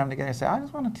opportunity to come together and say, I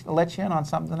just want to let you in on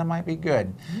something that might be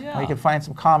good. Yeah. We can find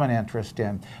some common interest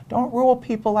in. Don't rule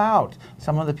people out.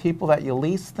 Some of the people that you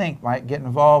least think might get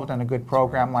involved in a good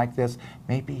program like this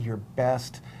may be your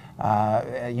best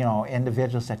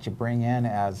individuals that you bring in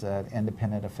as an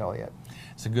independent affiliate.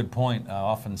 It's a good point. I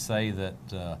often say that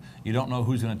you don't know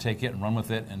who's going to take it and run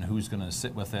with it and who's going to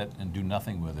sit with it and do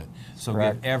nothing with it. So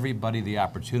correct, give everybody the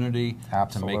opportunity,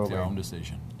 absolutely, to make their own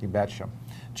decision. You betcha.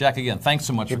 Jack, again, thanks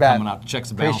so much you for bet. coming out to Checks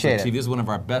and Balances Appreciate TV. This is one of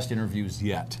our best interviews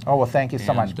yet. Oh, well, thank you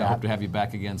so much, Matt. I hope to have you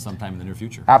back again sometime in the near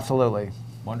future. Absolutely.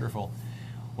 Wonderful.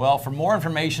 Well, for more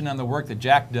information on the work that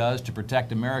Jack does to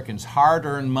protect Americans'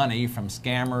 hard-earned money from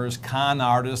scammers, con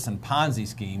artists, and Ponzi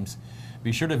schemes,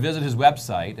 be sure to visit his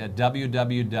website at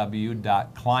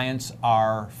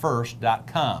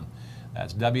www.clientsaretfirst.com.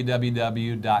 That's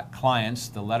www.clients,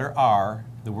 the letter R,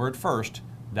 the word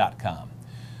first.com.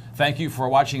 Thank you for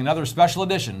watching another special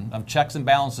edition of Checks and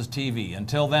Balances TV.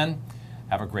 Until then,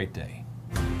 have a great day.